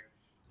February.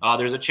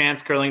 There's a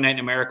chance Curling Night in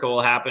America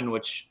will happen,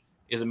 which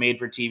is a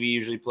made-for-TV,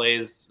 usually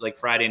plays like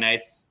Friday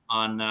nights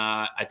on,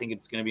 I think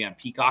it's going to be on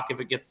Peacock if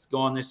it gets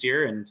going this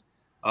year. And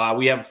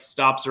we have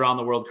stops around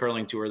the World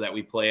Curling Tour that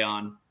we play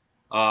on.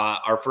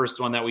 Our first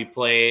one that we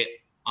play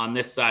on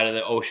this side of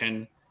the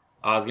ocean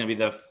is going to be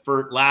the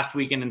last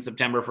weekend in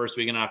September, first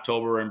weekend in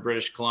October in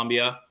British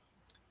Columbia.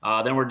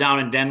 Then we're down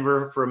in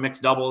Denver for a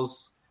mixed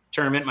doubles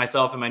tournament,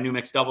 myself and my new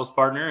mixed doubles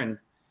partner.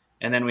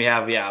 And then we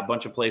have, a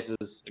bunch of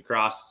places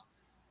across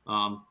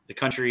the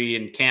country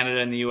in Canada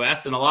and the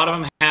US, and a lot of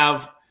them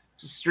have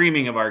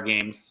streaming of our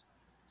games.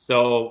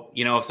 So,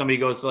 if somebody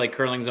goes to like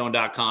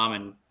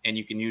curlingzone.com and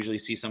you can usually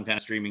see some kind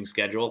of streaming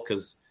schedule,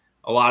 because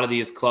a lot of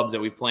these clubs that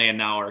we play in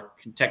now are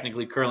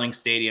technically curling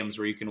stadiums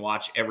where you can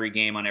watch every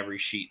game on every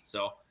sheet.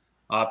 So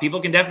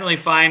people can definitely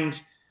find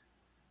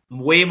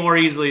way more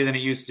easily than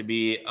it used to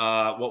be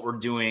what we're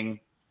doing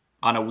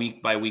on a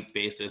week by week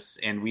basis.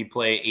 And we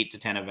play 8 to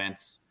 10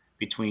 events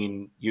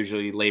between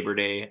usually Labor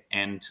Day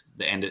and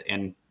the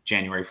end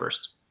January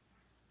 1st.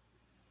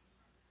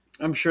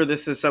 I'm sure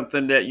this is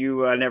something that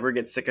you never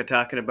get sick of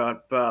talking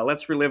about.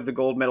 Let's relive the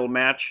gold medal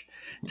match.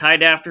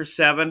 Tied after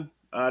 7.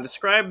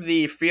 Describe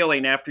the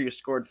feeling after you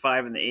scored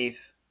 5 in the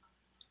 8th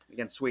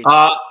against Sweden.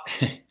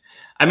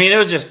 I mean, it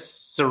was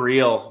just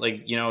surreal.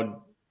 Like,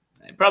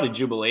 probably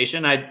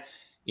jubilation.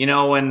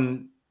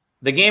 When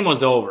the game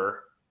was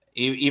over,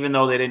 even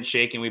though they didn't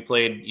shake and we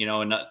played,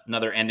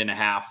 another end and a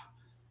half,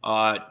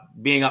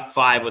 being up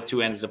 5 with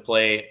 2 ends to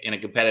play in a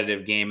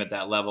competitive game at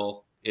that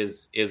level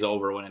is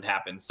over when it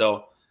happens.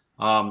 So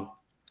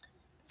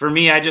for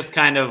me, I just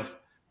kind of,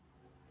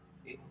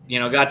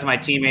 got to my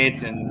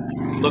teammates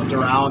and looked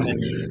around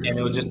and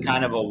it was just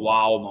kind of a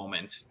wow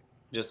moment.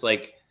 Just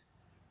like,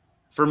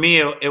 for me,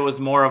 it was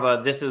more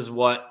of this is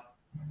what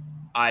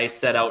I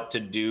set out to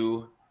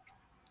do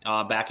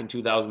back in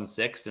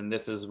 2006. And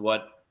this is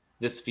what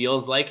this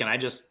feels like. And I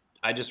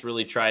just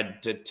really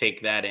tried to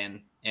take that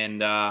in. And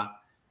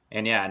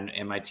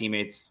my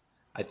teammates,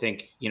 I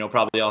think,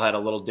 probably all had a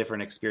little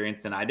different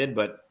experience than I did,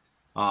 but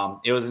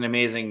it was an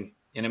amazing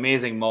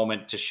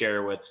moment to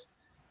share with,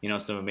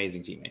 some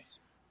amazing teammates.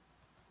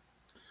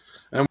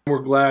 And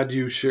we're glad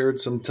you shared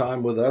some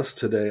time with us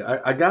today.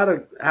 I got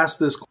to ask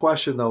this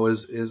question, though,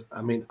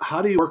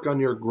 how do you work on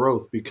your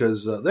growth?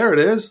 Because there it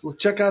is. Let's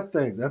check out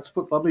thing.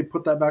 Let me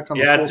put that back on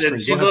the full screen.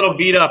 She's a little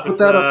beat up. Put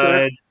that up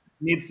there.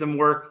 Needs some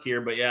work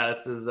here, but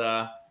this is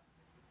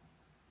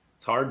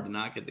it's hard to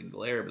not get the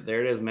glare, but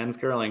there it is, men's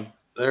curling.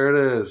 There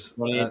it is.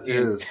 That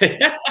is.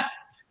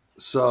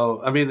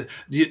 So,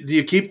 do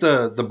you keep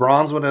the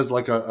bronze one as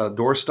like a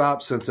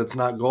doorstop since it's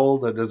not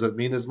gold? Does it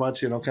mean as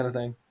much, kind of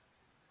thing?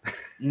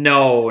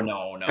 No.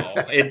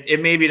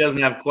 It maybe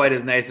doesn't have quite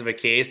as nice of a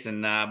case,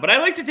 but I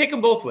like to take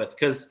them both with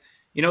because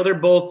they're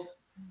both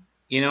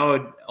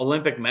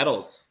Olympic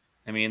medals.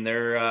 I mean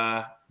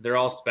they're they're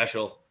all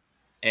special.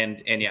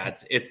 And yeah,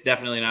 it's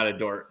definitely not a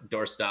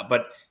doorstop.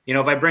 But,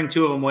 if I bring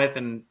two of them with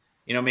and,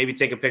 maybe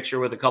take a picture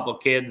with a couple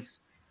of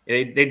kids,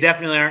 they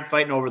definitely aren't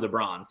fighting over the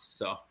bronze.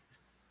 So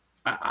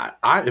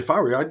if I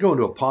were you, I'd go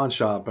into a pawn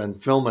shop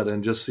and film it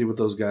and just see what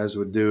those guys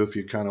would do if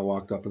you kind of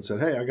walked up and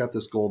said, "Hey, I got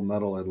this gold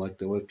medal. I'd like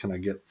to. What can I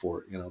get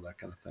for it?" That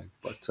kind of thing.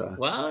 But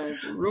well,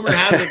 rumor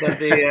has it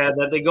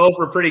that they go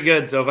for pretty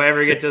good. So if I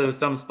ever get to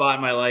some spot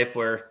in my life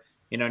where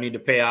need to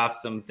pay off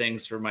some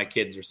things for my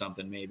kids or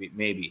something,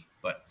 maybe.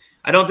 But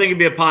I don't think it'd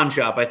be a pawn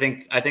shop. I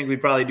think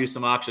we'd probably do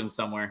some auctions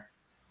somewhere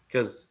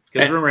because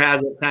rumor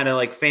has it kind of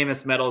like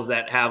famous medals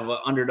that have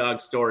underdog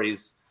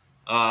stories.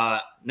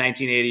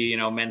 1980,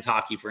 men's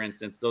hockey, for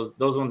instance,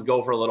 those ones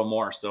go for a little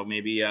more. So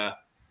maybe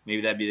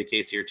that'd be the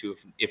case here too,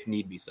 if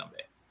need be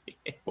someday.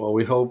 Well,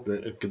 we hope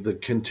that the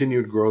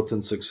continued growth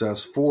and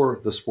success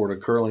for the sport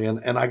of curling.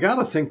 And I got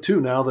to think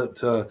too, now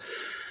that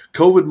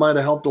COVID might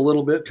have helped a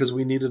little bit because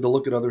we needed to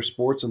look at other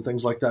sports and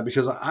things like that,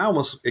 because I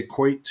almost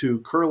equate to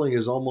curling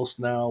is almost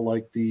now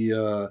like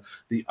the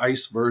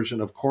ice version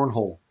of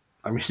cornhole.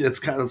 I mean,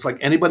 it's like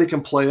anybody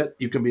can play it.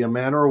 You can be a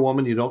man or a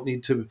woman. You don't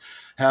need to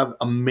have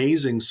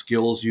amazing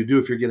skills. You do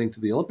if you're getting to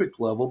the Olympic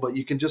level, but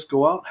you can just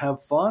go out,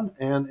 have fun,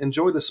 and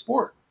enjoy the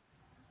sport.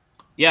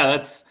 Yeah,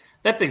 that's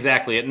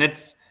exactly it. And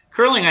it's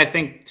curling, I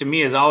think, to me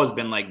has always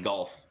been like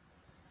golf.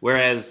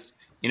 Whereas,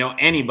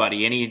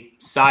 anybody, any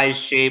size,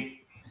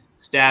 shape,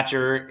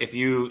 stature, if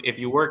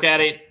you work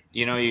at it,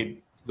 you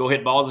go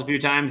hit balls a few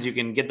times, you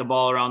can get the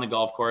ball around the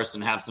golf course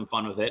and have some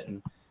fun with it.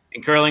 And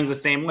curling's the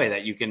same way,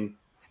 that you can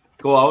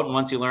go out, and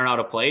once you learn how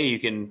to play, you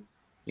can,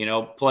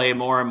 play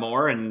more and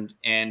more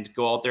and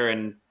go out there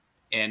and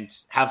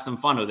have some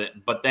fun with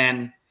it. But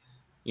then,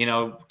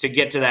 to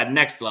get to that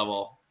next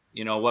level,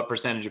 what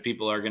percentage of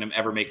people are going to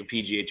ever make a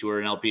PGA Tour,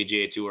 an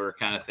LPGA Tour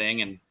kind of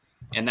thing.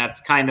 And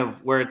that's kind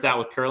of where it's at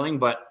with curling.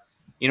 But,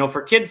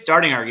 for kids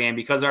starting our game,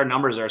 because our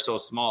numbers are so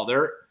small,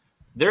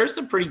 there's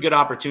some pretty good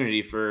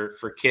opportunity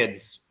for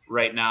kids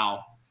right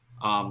now,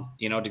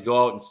 to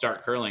go out and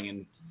start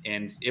curling.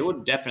 And it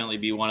would definitely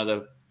be one of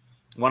the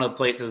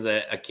places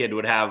a kid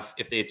would have,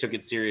 if they took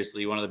it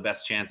seriously, one of the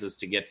best chances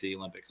to get to the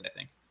Olympics, I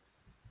think.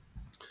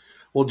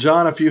 Well,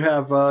 John, if you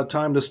have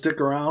time to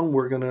stick around,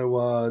 we're going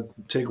to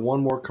take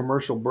one more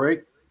commercial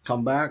break,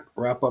 come back,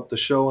 wrap up the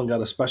show, and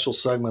got a special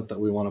segment that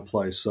we want to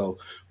play. So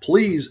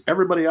please,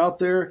 everybody out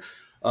there,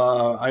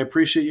 I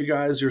appreciate you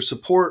guys, your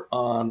support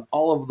on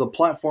all of the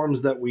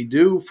platforms that we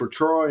do for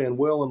Troy and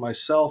Will and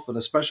myself, and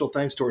a special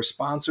thanks to our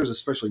sponsors,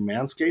 especially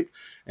Manscaped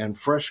and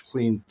Fresh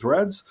Clean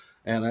Threads.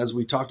 And as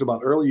we talked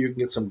about earlier, you can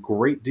get some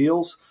great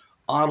deals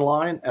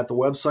online at the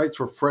websites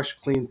for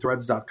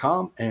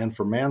freshcleanthreads.com and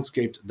for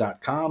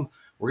manscaped.com.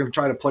 We're going to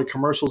try to play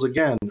commercials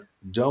again.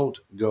 Don't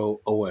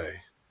go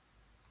away.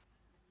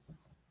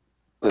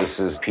 This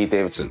is Pete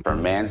Davidson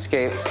from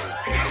Manscaped.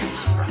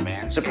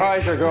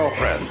 Surprise your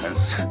girlfriend.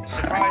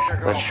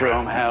 Let's show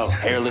them how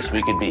hairless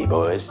we could be,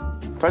 boys.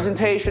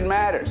 Presentation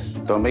matters.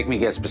 Don't make me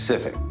get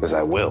specific, because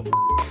I will.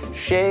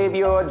 Shave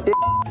your dick.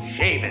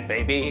 Shave it,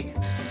 baby.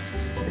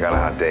 I got a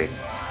hot date.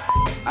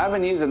 I've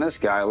been using this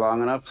guy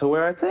long enough to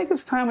where I think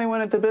it's time we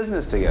went into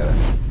business together.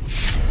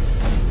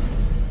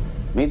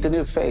 Meet the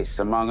new face,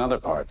 among other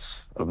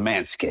parts, of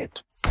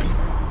Manscaped.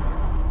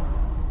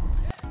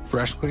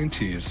 Fresh Clean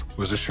Tees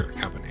was a shirt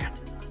company.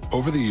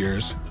 Over the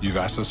years, you've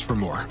asked us for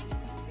more.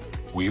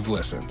 We've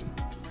listened.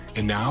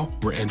 And now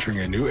we're entering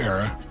a new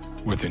era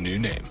with a new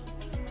name.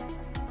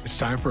 It's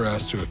time for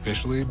us to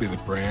officially be the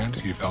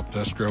brand you've helped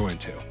us grow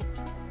into.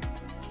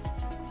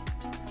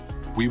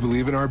 We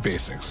believe in our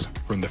basics,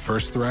 from the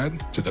first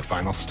thread to the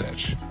final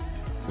stitch.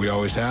 We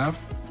always have,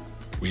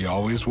 we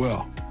always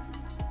will.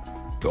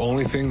 The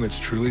only thing that's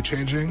truly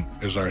changing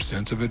is our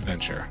sense of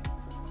adventure.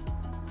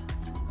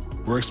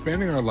 We're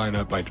expanding our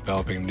lineup by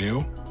developing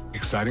new,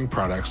 exciting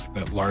products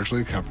that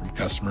largely come from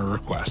customer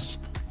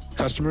requests.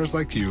 Customers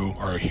like you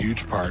are a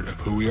huge part of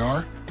who we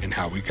are and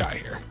how we got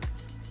here.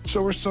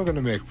 So we're still going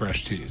to make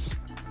fresh tees,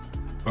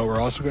 but we're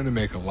also going to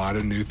make a lot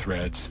of new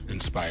threads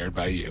inspired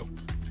by you.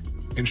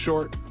 In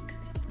short,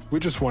 we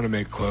just want to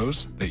make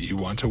clothes that you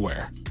want to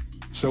wear.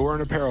 So we're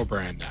an apparel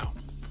brand now.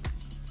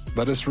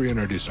 Let us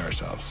reintroduce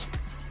ourselves.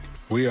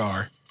 We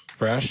are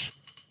Fresh,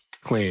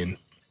 Clean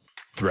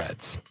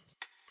Threads.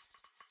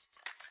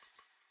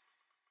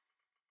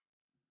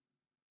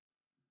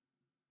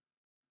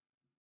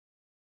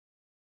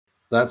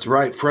 That's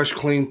right. Fresh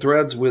Clean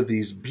Threads with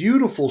these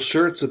beautiful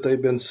shirts that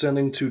they've been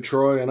sending to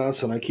Troy and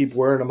us, and I keep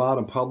wearing them out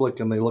in public,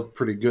 and they look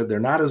pretty good. They're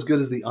not as good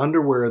as the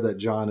underwear that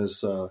John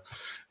is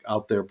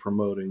out there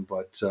promoting.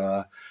 But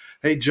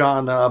hey,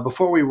 John,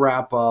 before we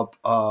wrap up,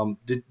 what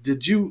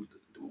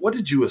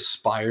did you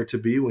aspire to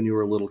be when you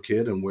were a little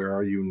kid, and where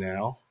are you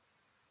now?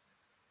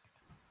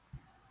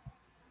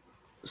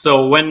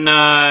 So when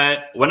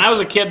I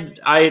was a kid,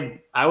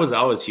 I was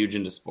always huge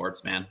into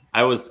sports, man.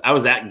 I was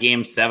at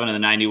Game 7 of the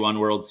 '91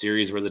 World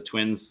Series where the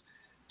Twins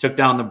took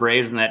down the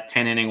Braves in that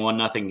 10-inning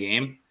 1-0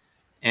 game,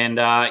 and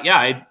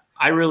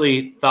I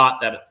really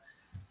thought that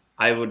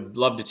I would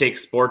love to take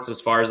sports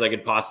as far as I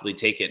could possibly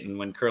take it. And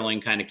when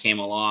curling kind of came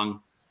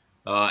along,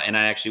 And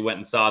I actually went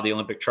and saw the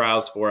Olympic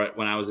trials for it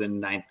when I was in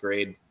ninth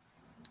grade.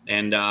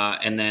 And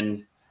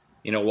then,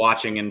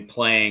 watching and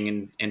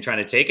playing and trying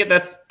to take it,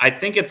 I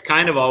think it's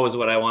kind of always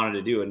what I wanted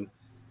to do. And,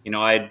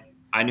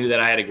 I knew that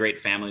I had a great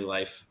family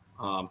life.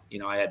 I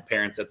had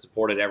parents that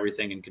supported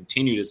everything and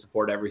continue to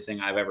support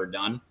everything I've ever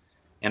done.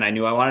 And I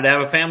knew I wanted to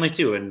have a family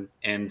too.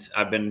 And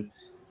I've been,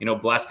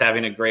 blessed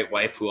having a great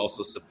wife who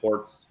also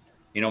supports,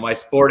 my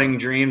sporting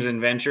dreams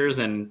and ventures.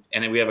 And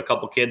we have a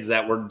couple kids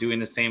that we're doing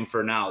the same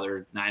for now.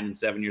 They're 9 and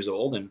 7 years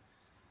old. And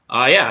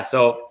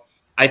so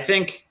I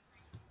think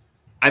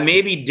I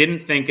maybe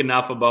didn't think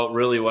enough about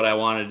really what I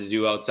wanted to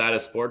do outside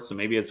of sports. So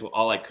maybe it's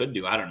all I could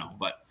do. I don't know.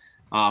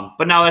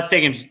 But now that's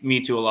taken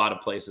me to a lot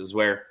of places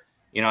where,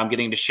 I'm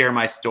getting to share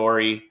my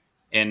story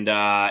and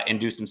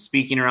do some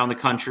speaking around the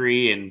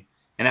country and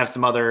have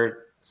some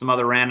other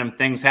random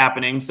things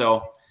happening.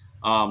 So,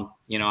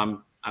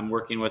 I'm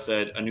working with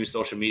a new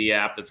social media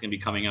app that's going to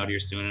be coming out here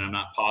soon. And I'm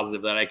not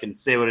positive that I can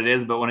say what it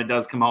is, but when it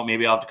does come out,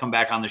 maybe I'll have to come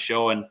back on the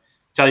show and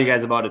tell you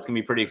guys about it. It's going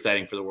to be pretty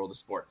exciting for the world of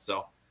sports.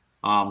 So,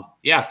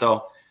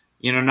 so,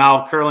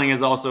 now curling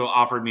has also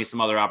offered me some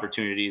other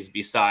opportunities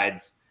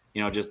besides,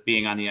 just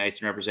being on the ice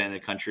and representing the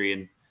country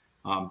and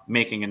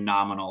making a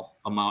nominal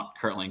amount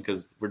curling,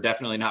 because we're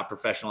definitely not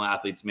professional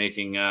athletes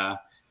making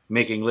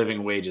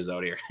living wages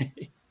out here.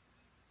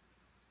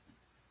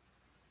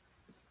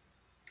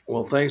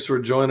 Well, thanks for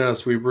joining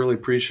us. We really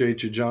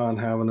appreciate you, John,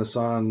 having us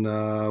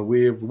on.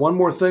 We have one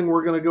more thing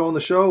we're going to go on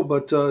the show,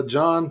 but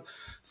John,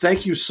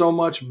 thank you so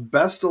much.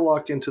 Best of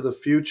luck into the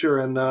future.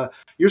 And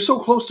you're so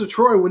close to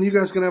Troy. When are you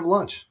guys going to have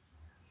lunch?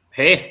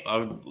 Hey,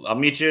 I'll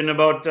meet you in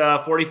about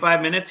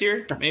 45 minutes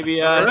here.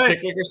 Maybe right.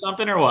 picnic or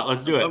something, or what?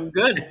 Let's do it. I'm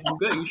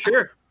good. You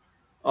sure?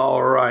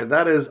 All right.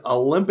 That is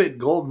Olympic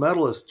gold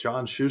medalist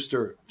John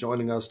Shuster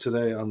joining us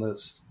today on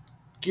the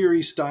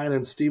Geary, Stein,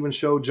 and Steven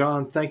show.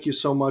 John, thank you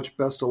so much.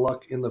 Best of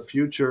luck in the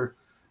future.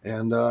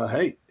 And,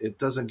 hey, it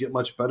doesn't get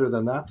much better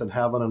than that, than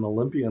having an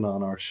Olympian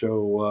on our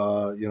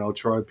show.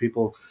 Troy,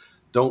 people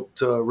don't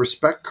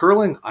respect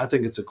curling. I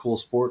think it's a cool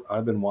sport.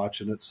 I've been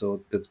watching it,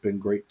 so it's been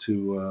great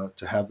to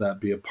have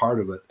that be a part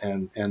of it.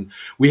 And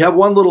we have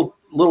one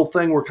little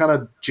thing we're kind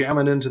of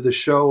jamming into the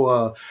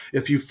show.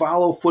 If you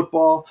follow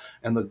football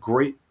and the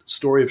great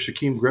story of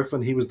Shaquem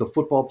Griffin, he was the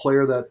football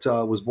player that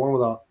was born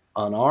without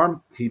an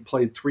arm. He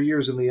played 3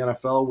 years in the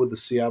NFL with the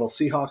Seattle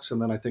Seahawks,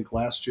 and then I think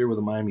last year with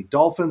the Miami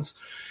Dolphins.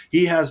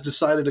 He has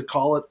decided to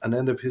call it an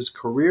end of his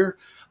career.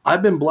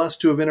 I've been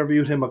blessed to have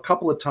interviewed him a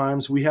couple of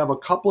times. We have a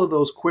couple of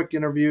those quick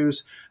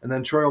interviews, and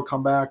then Troy will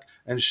come back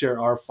and share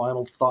our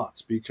final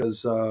thoughts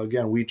because,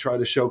 again, we try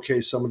to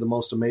showcase some of the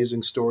most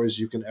amazing stories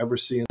you can ever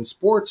see in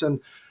sports,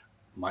 and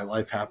my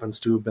life happens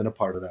to have been a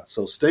part of that.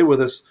 So stay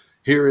with us.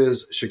 Here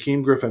is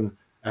Shaquem Griffin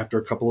after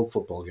a couple of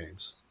football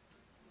games.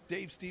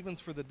 Dave Stevens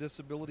for the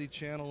Disability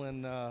Channel,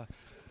 and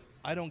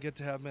I don't get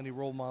to have many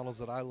role models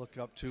that I look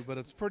up to, but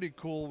it's pretty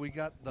cool. We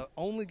got the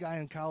only guy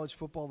in college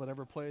football that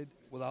ever played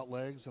without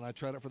legs, and I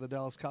tried it for the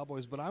Dallas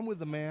Cowboys, but I'm with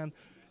the man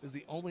is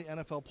the only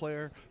NFL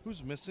player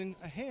who's missing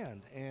a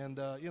hand. And,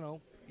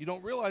 you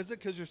don't realize it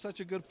because you're such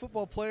a good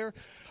football player.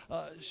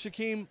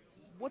 Shaquem,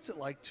 what's it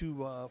like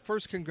to,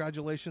 first,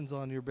 congratulations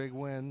on your big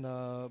win.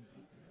 How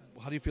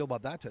do you feel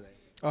about that today?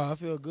 I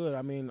feel good.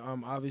 I mean,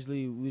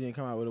 obviously we didn't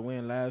come out with a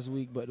win last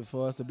week, but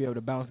for us to be able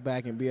to bounce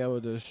back and be able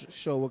to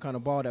show what kind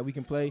of ball that we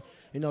can play,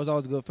 it's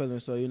always a good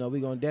feeling. So,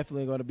 we're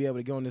definitely going to be able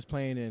to get on this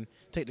plane and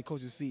take the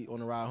coach's seat on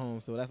the ride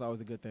home. So that's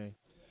always a good thing.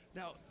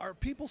 Now, are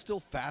people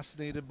still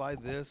fascinated by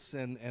this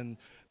and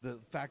the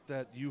fact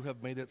that you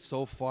have made it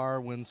so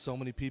far when so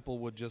many people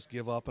would just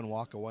give up and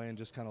walk away and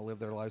just kind of live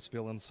their lives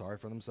feeling sorry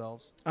for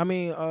themselves? I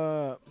mean,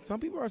 some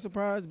people are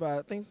surprised, but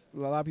I think a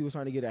lot of people are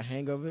starting to get a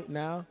hang of it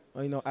now,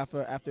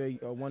 after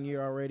 1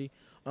 year already.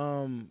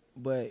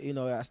 But,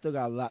 I still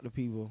got a lot of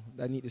people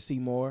that need to see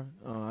more.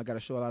 I got to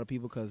show a lot of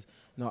people because,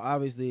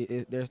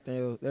 obviously there's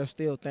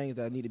still things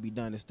that need to be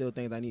done. There's still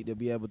things I need to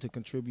be able to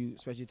contribute,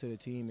 especially to the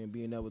team, and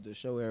being able to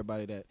show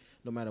everybody that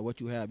no matter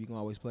what you have, you can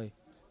always play.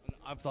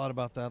 I've thought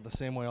about that the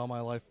same way all my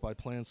life by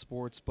playing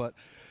sports. But,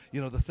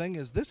 the thing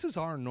is, this is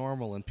our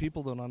normal, and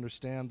people don't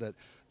understand that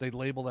they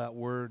label that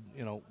word,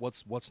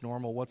 what's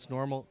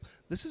normal.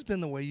 This has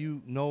been the way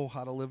you know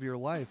how to live your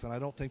life, and I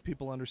don't think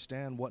people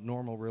understand what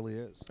normal really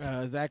is.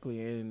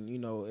 Exactly, and,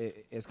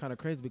 it's kind of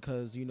crazy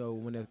because,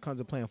 when it comes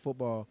to playing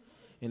football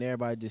and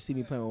everybody just see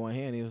me playing with one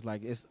hand, it was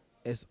like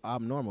it's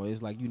abnormal.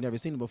 It's like you've never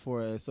seen it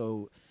before.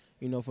 So,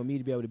 for me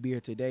to be able to be here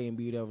today and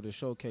be able to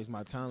showcase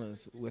my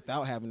talents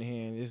without having a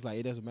hand, it's like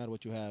it doesn't matter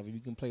what you have. If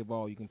you can play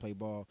ball, you can play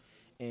ball.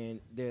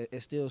 And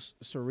it's still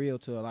surreal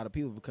to a lot of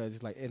people because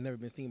it's like it's never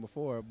been seen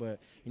before, but,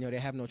 they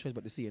have no choice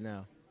but to see it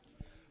now.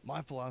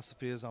 My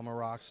philosophy is I'm a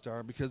rock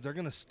star because they're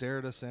going to stare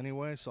at us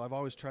anyway, so I've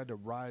always tried to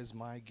rise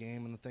my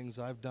game and the things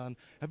I've done.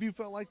 Have you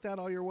felt like that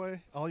all your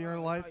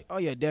life? Oh,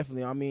 yeah,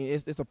 definitely. I mean,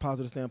 it's a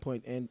positive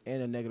standpoint and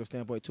a negative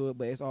standpoint to it,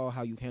 but it's all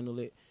how you handle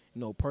it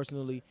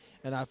personally.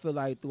 And I feel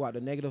like throughout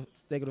the negative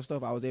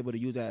stuff, I was able to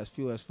use that as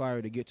fuel, as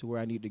fire to get to where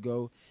I need to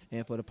go.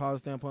 And for the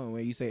positive standpoint,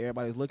 when you say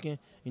everybody's looking,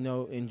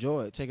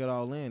 enjoy it, take it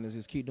all in, and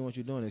just keep doing what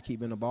you're doing, and keep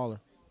being a baller.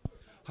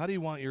 How do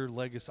you want your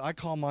legacy? I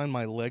call mine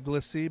my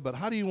legacy, but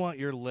how do you want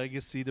your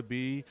legacy to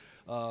be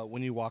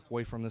when you walk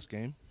away from this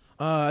game?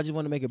 I just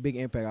want to make a big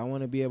impact. I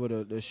want to be able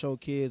to show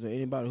kids or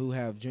anybody who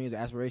have dreams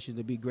and aspirations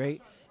to be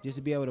great, just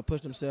to be able to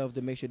push themselves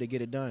to make sure they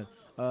get it done.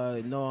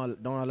 No,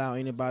 don't allow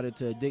anybody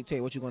to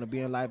dictate what you're going to be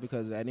in life,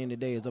 because at the end of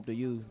the day, it's up to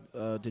you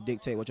to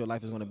dictate what your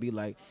life is going to be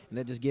like. And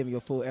that's just giving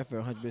your full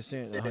effort 100%,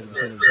 100% of the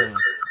time.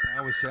 I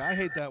always say, I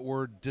hate that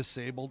word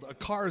disabled. A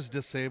car is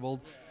disabled.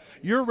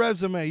 Your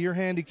resume, your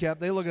handicap,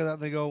 they look at that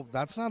and they go,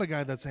 that's not a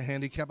guy that's a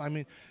handicap. I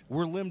mean,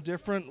 we're limb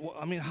different.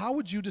 I mean, how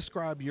would you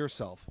describe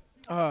yourself?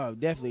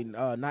 Definitely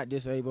not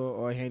disabled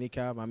or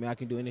handicapped. I mean, I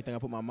can do anything I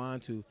put my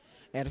mind to.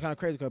 And it's kind of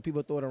crazy because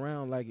people throw it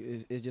around like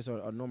it's just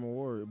a normal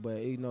word.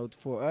 But,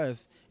 for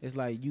us, it's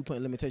like you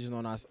putting limitations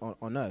on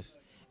us.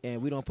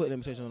 And we don't put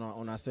limitations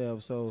on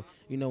ourselves. So,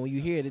 when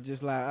you hear it, it's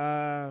just like,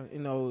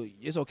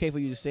 it's okay for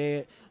you to say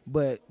it,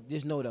 but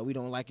just know that we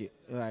don't like it.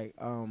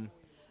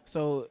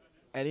 So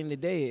at the end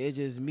of the day, it's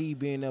just me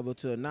being able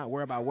to not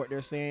worry about what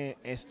they're saying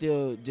and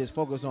still just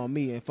focus on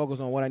me and focus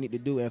on what I need to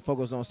do and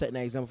focus on setting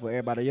that example for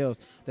everybody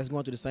else that's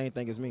going through the same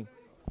thing as me.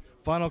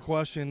 Final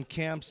question,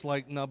 camps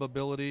like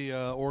Nubability,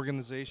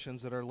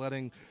 organizations that are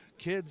letting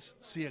kids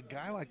see a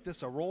guy like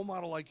this, a role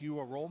model like you,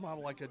 a role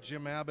model like a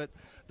Jim Abbott,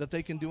 that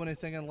they can do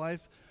anything in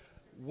life.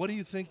 What do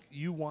you think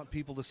you want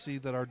people to see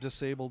that are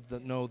disabled,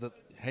 that know that,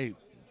 hey,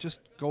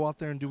 just go out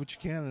there and do what you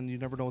can, and you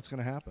never know what's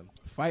going to happen?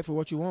 Fight for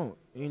what you want.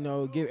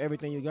 Give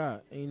everything you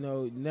got.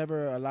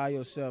 Never allow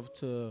yourself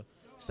to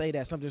say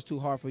that something's too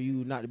hard for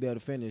you not to be able to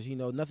finish.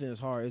 Nothing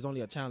is hard. It's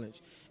only a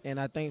challenge. And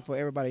I think for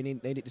everybody,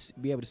 they need to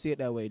be able to see it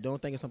that way.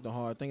 Don't think it's something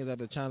hard. Think it's as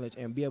a challenge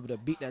and be able to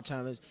beat that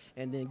challenge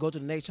and then go to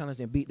the next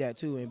challenge and beat that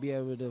too, and be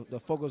able to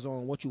focus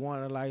on what you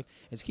want in life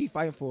and just keep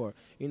fighting for it.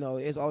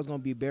 It's always going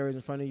to be barriers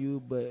in front of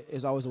you, but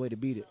it's always a way to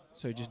beat it.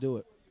 So just do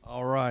it.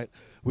 All right.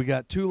 We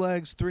got 2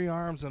 legs, 3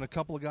 arms, and a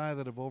couple of guys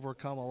that have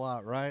overcome a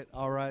lot, right?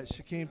 All right,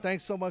 Shaquem,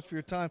 thanks so much for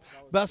your time.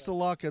 Best of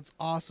luck. It's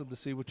awesome to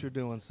see what you're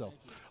doing. So,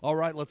 all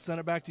right, let's send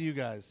it back to you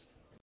guys.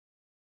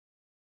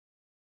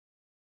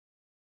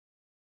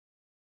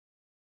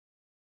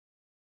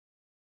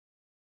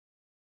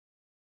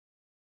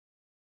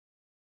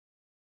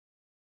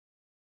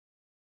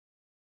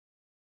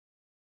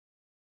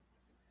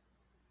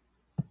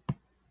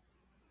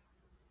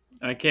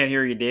 I can't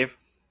hear you, Dave.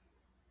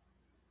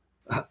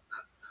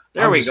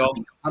 There we go.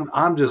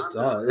 I'm just,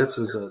 this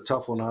is a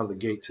tough one out of the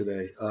gate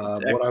today.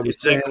 What I was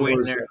it's saying echoing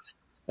was, there.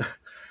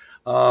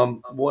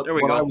 what There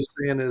we go. I was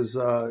saying is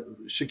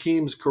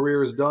Shaquem's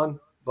career is done,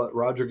 but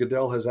Roger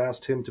Goodell has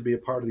asked him to be a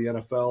part of the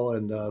NFL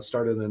and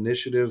started an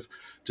initiative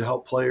to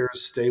help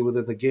players stay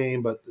within the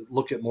game, but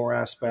look at more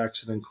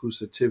aspects and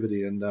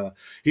inclusivity. And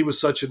he was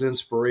such an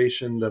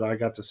inspiration that I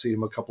got to see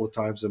him a couple of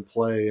times in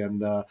play, and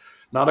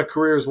not a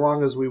career as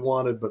long as we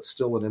wanted, but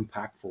still an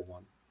impactful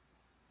one.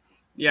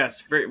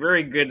 Yes, very,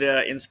 very good,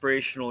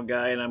 inspirational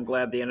guy, and I'm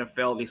glad the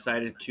NFL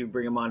decided to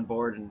bring him on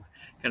board and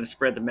kind of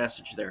spread the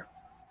message there.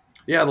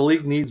 Yeah, the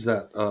league needs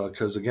that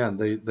because, again,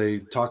 they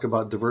talk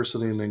about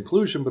diversity and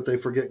inclusion, but they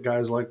forget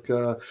guys like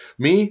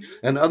me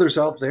and others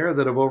out there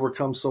that have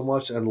overcome so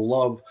much and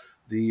love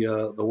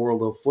the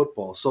world of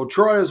football. So,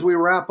 Troy, as we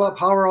wrap up,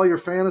 how are all your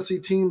fantasy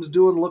teams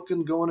doing,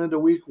 going into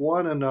week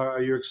 1, and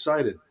are you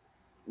excited?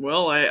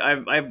 Well,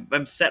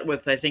 I'm set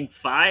with, I think,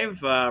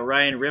 5.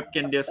 Ryan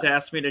Ripken just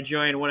asked me to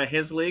join one of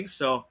his leagues,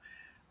 so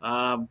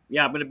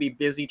yeah, I'm going to be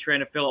busy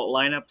trying to fill out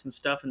lineups and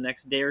stuff in the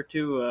next day or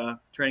two,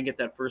 trying to get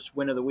that first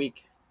win of the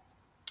week.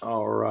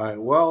 All right.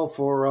 Well,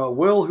 for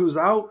Will, who's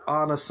out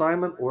on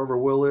assignment, wherever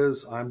Will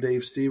is, I'm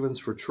Dave Stevens.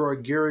 For Troy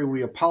Geary,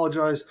 we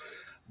apologize.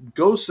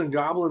 Ghosts and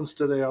goblins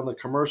today on the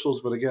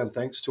commercials, but again,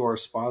 thanks to our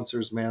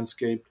sponsors,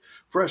 Manscaped,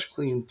 Fresh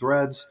Clean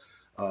Threads,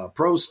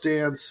 Pro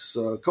Stance,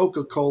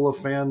 Coca-Cola,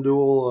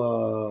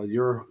 FanDuel,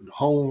 your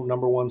home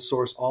 #1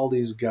 source, all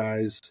these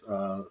guys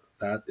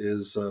that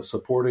is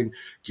supporting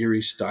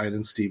Geary, Stein,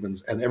 and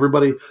Stevens. And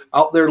everybody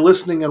out there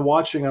listening and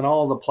watching on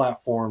all the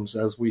platforms,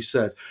 as we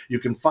said, you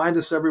can find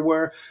us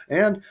everywhere.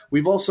 And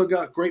we've also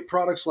got great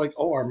products like,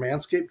 our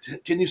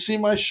Manscaped. Can you see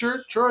my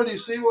shirt, Troy? Do you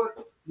see what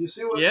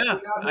Yeah,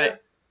 we got here?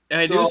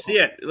 I do see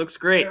it. It looks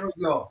great. There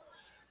we go.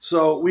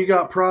 So we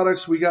got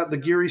products. We got the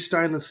Geary,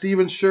 Stein, and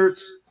Stevens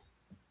shirts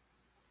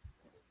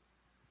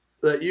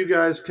that you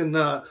guys can,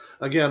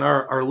 again,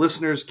 our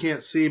listeners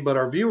can't see, but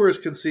our viewers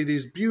can see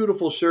these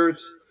beautiful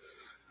shirts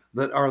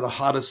that are the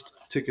hottest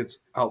tickets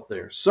out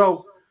there.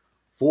 So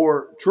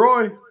for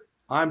Troy,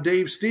 I'm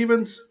Dave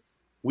Stevens.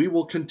 We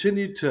will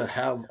continue to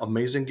have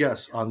amazing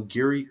guests on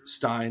Geary,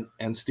 Stein,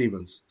 and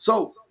Stevens.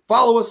 So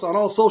follow us on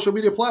all social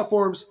media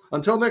platforms.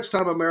 Until next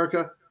time,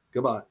 America,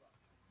 goodbye.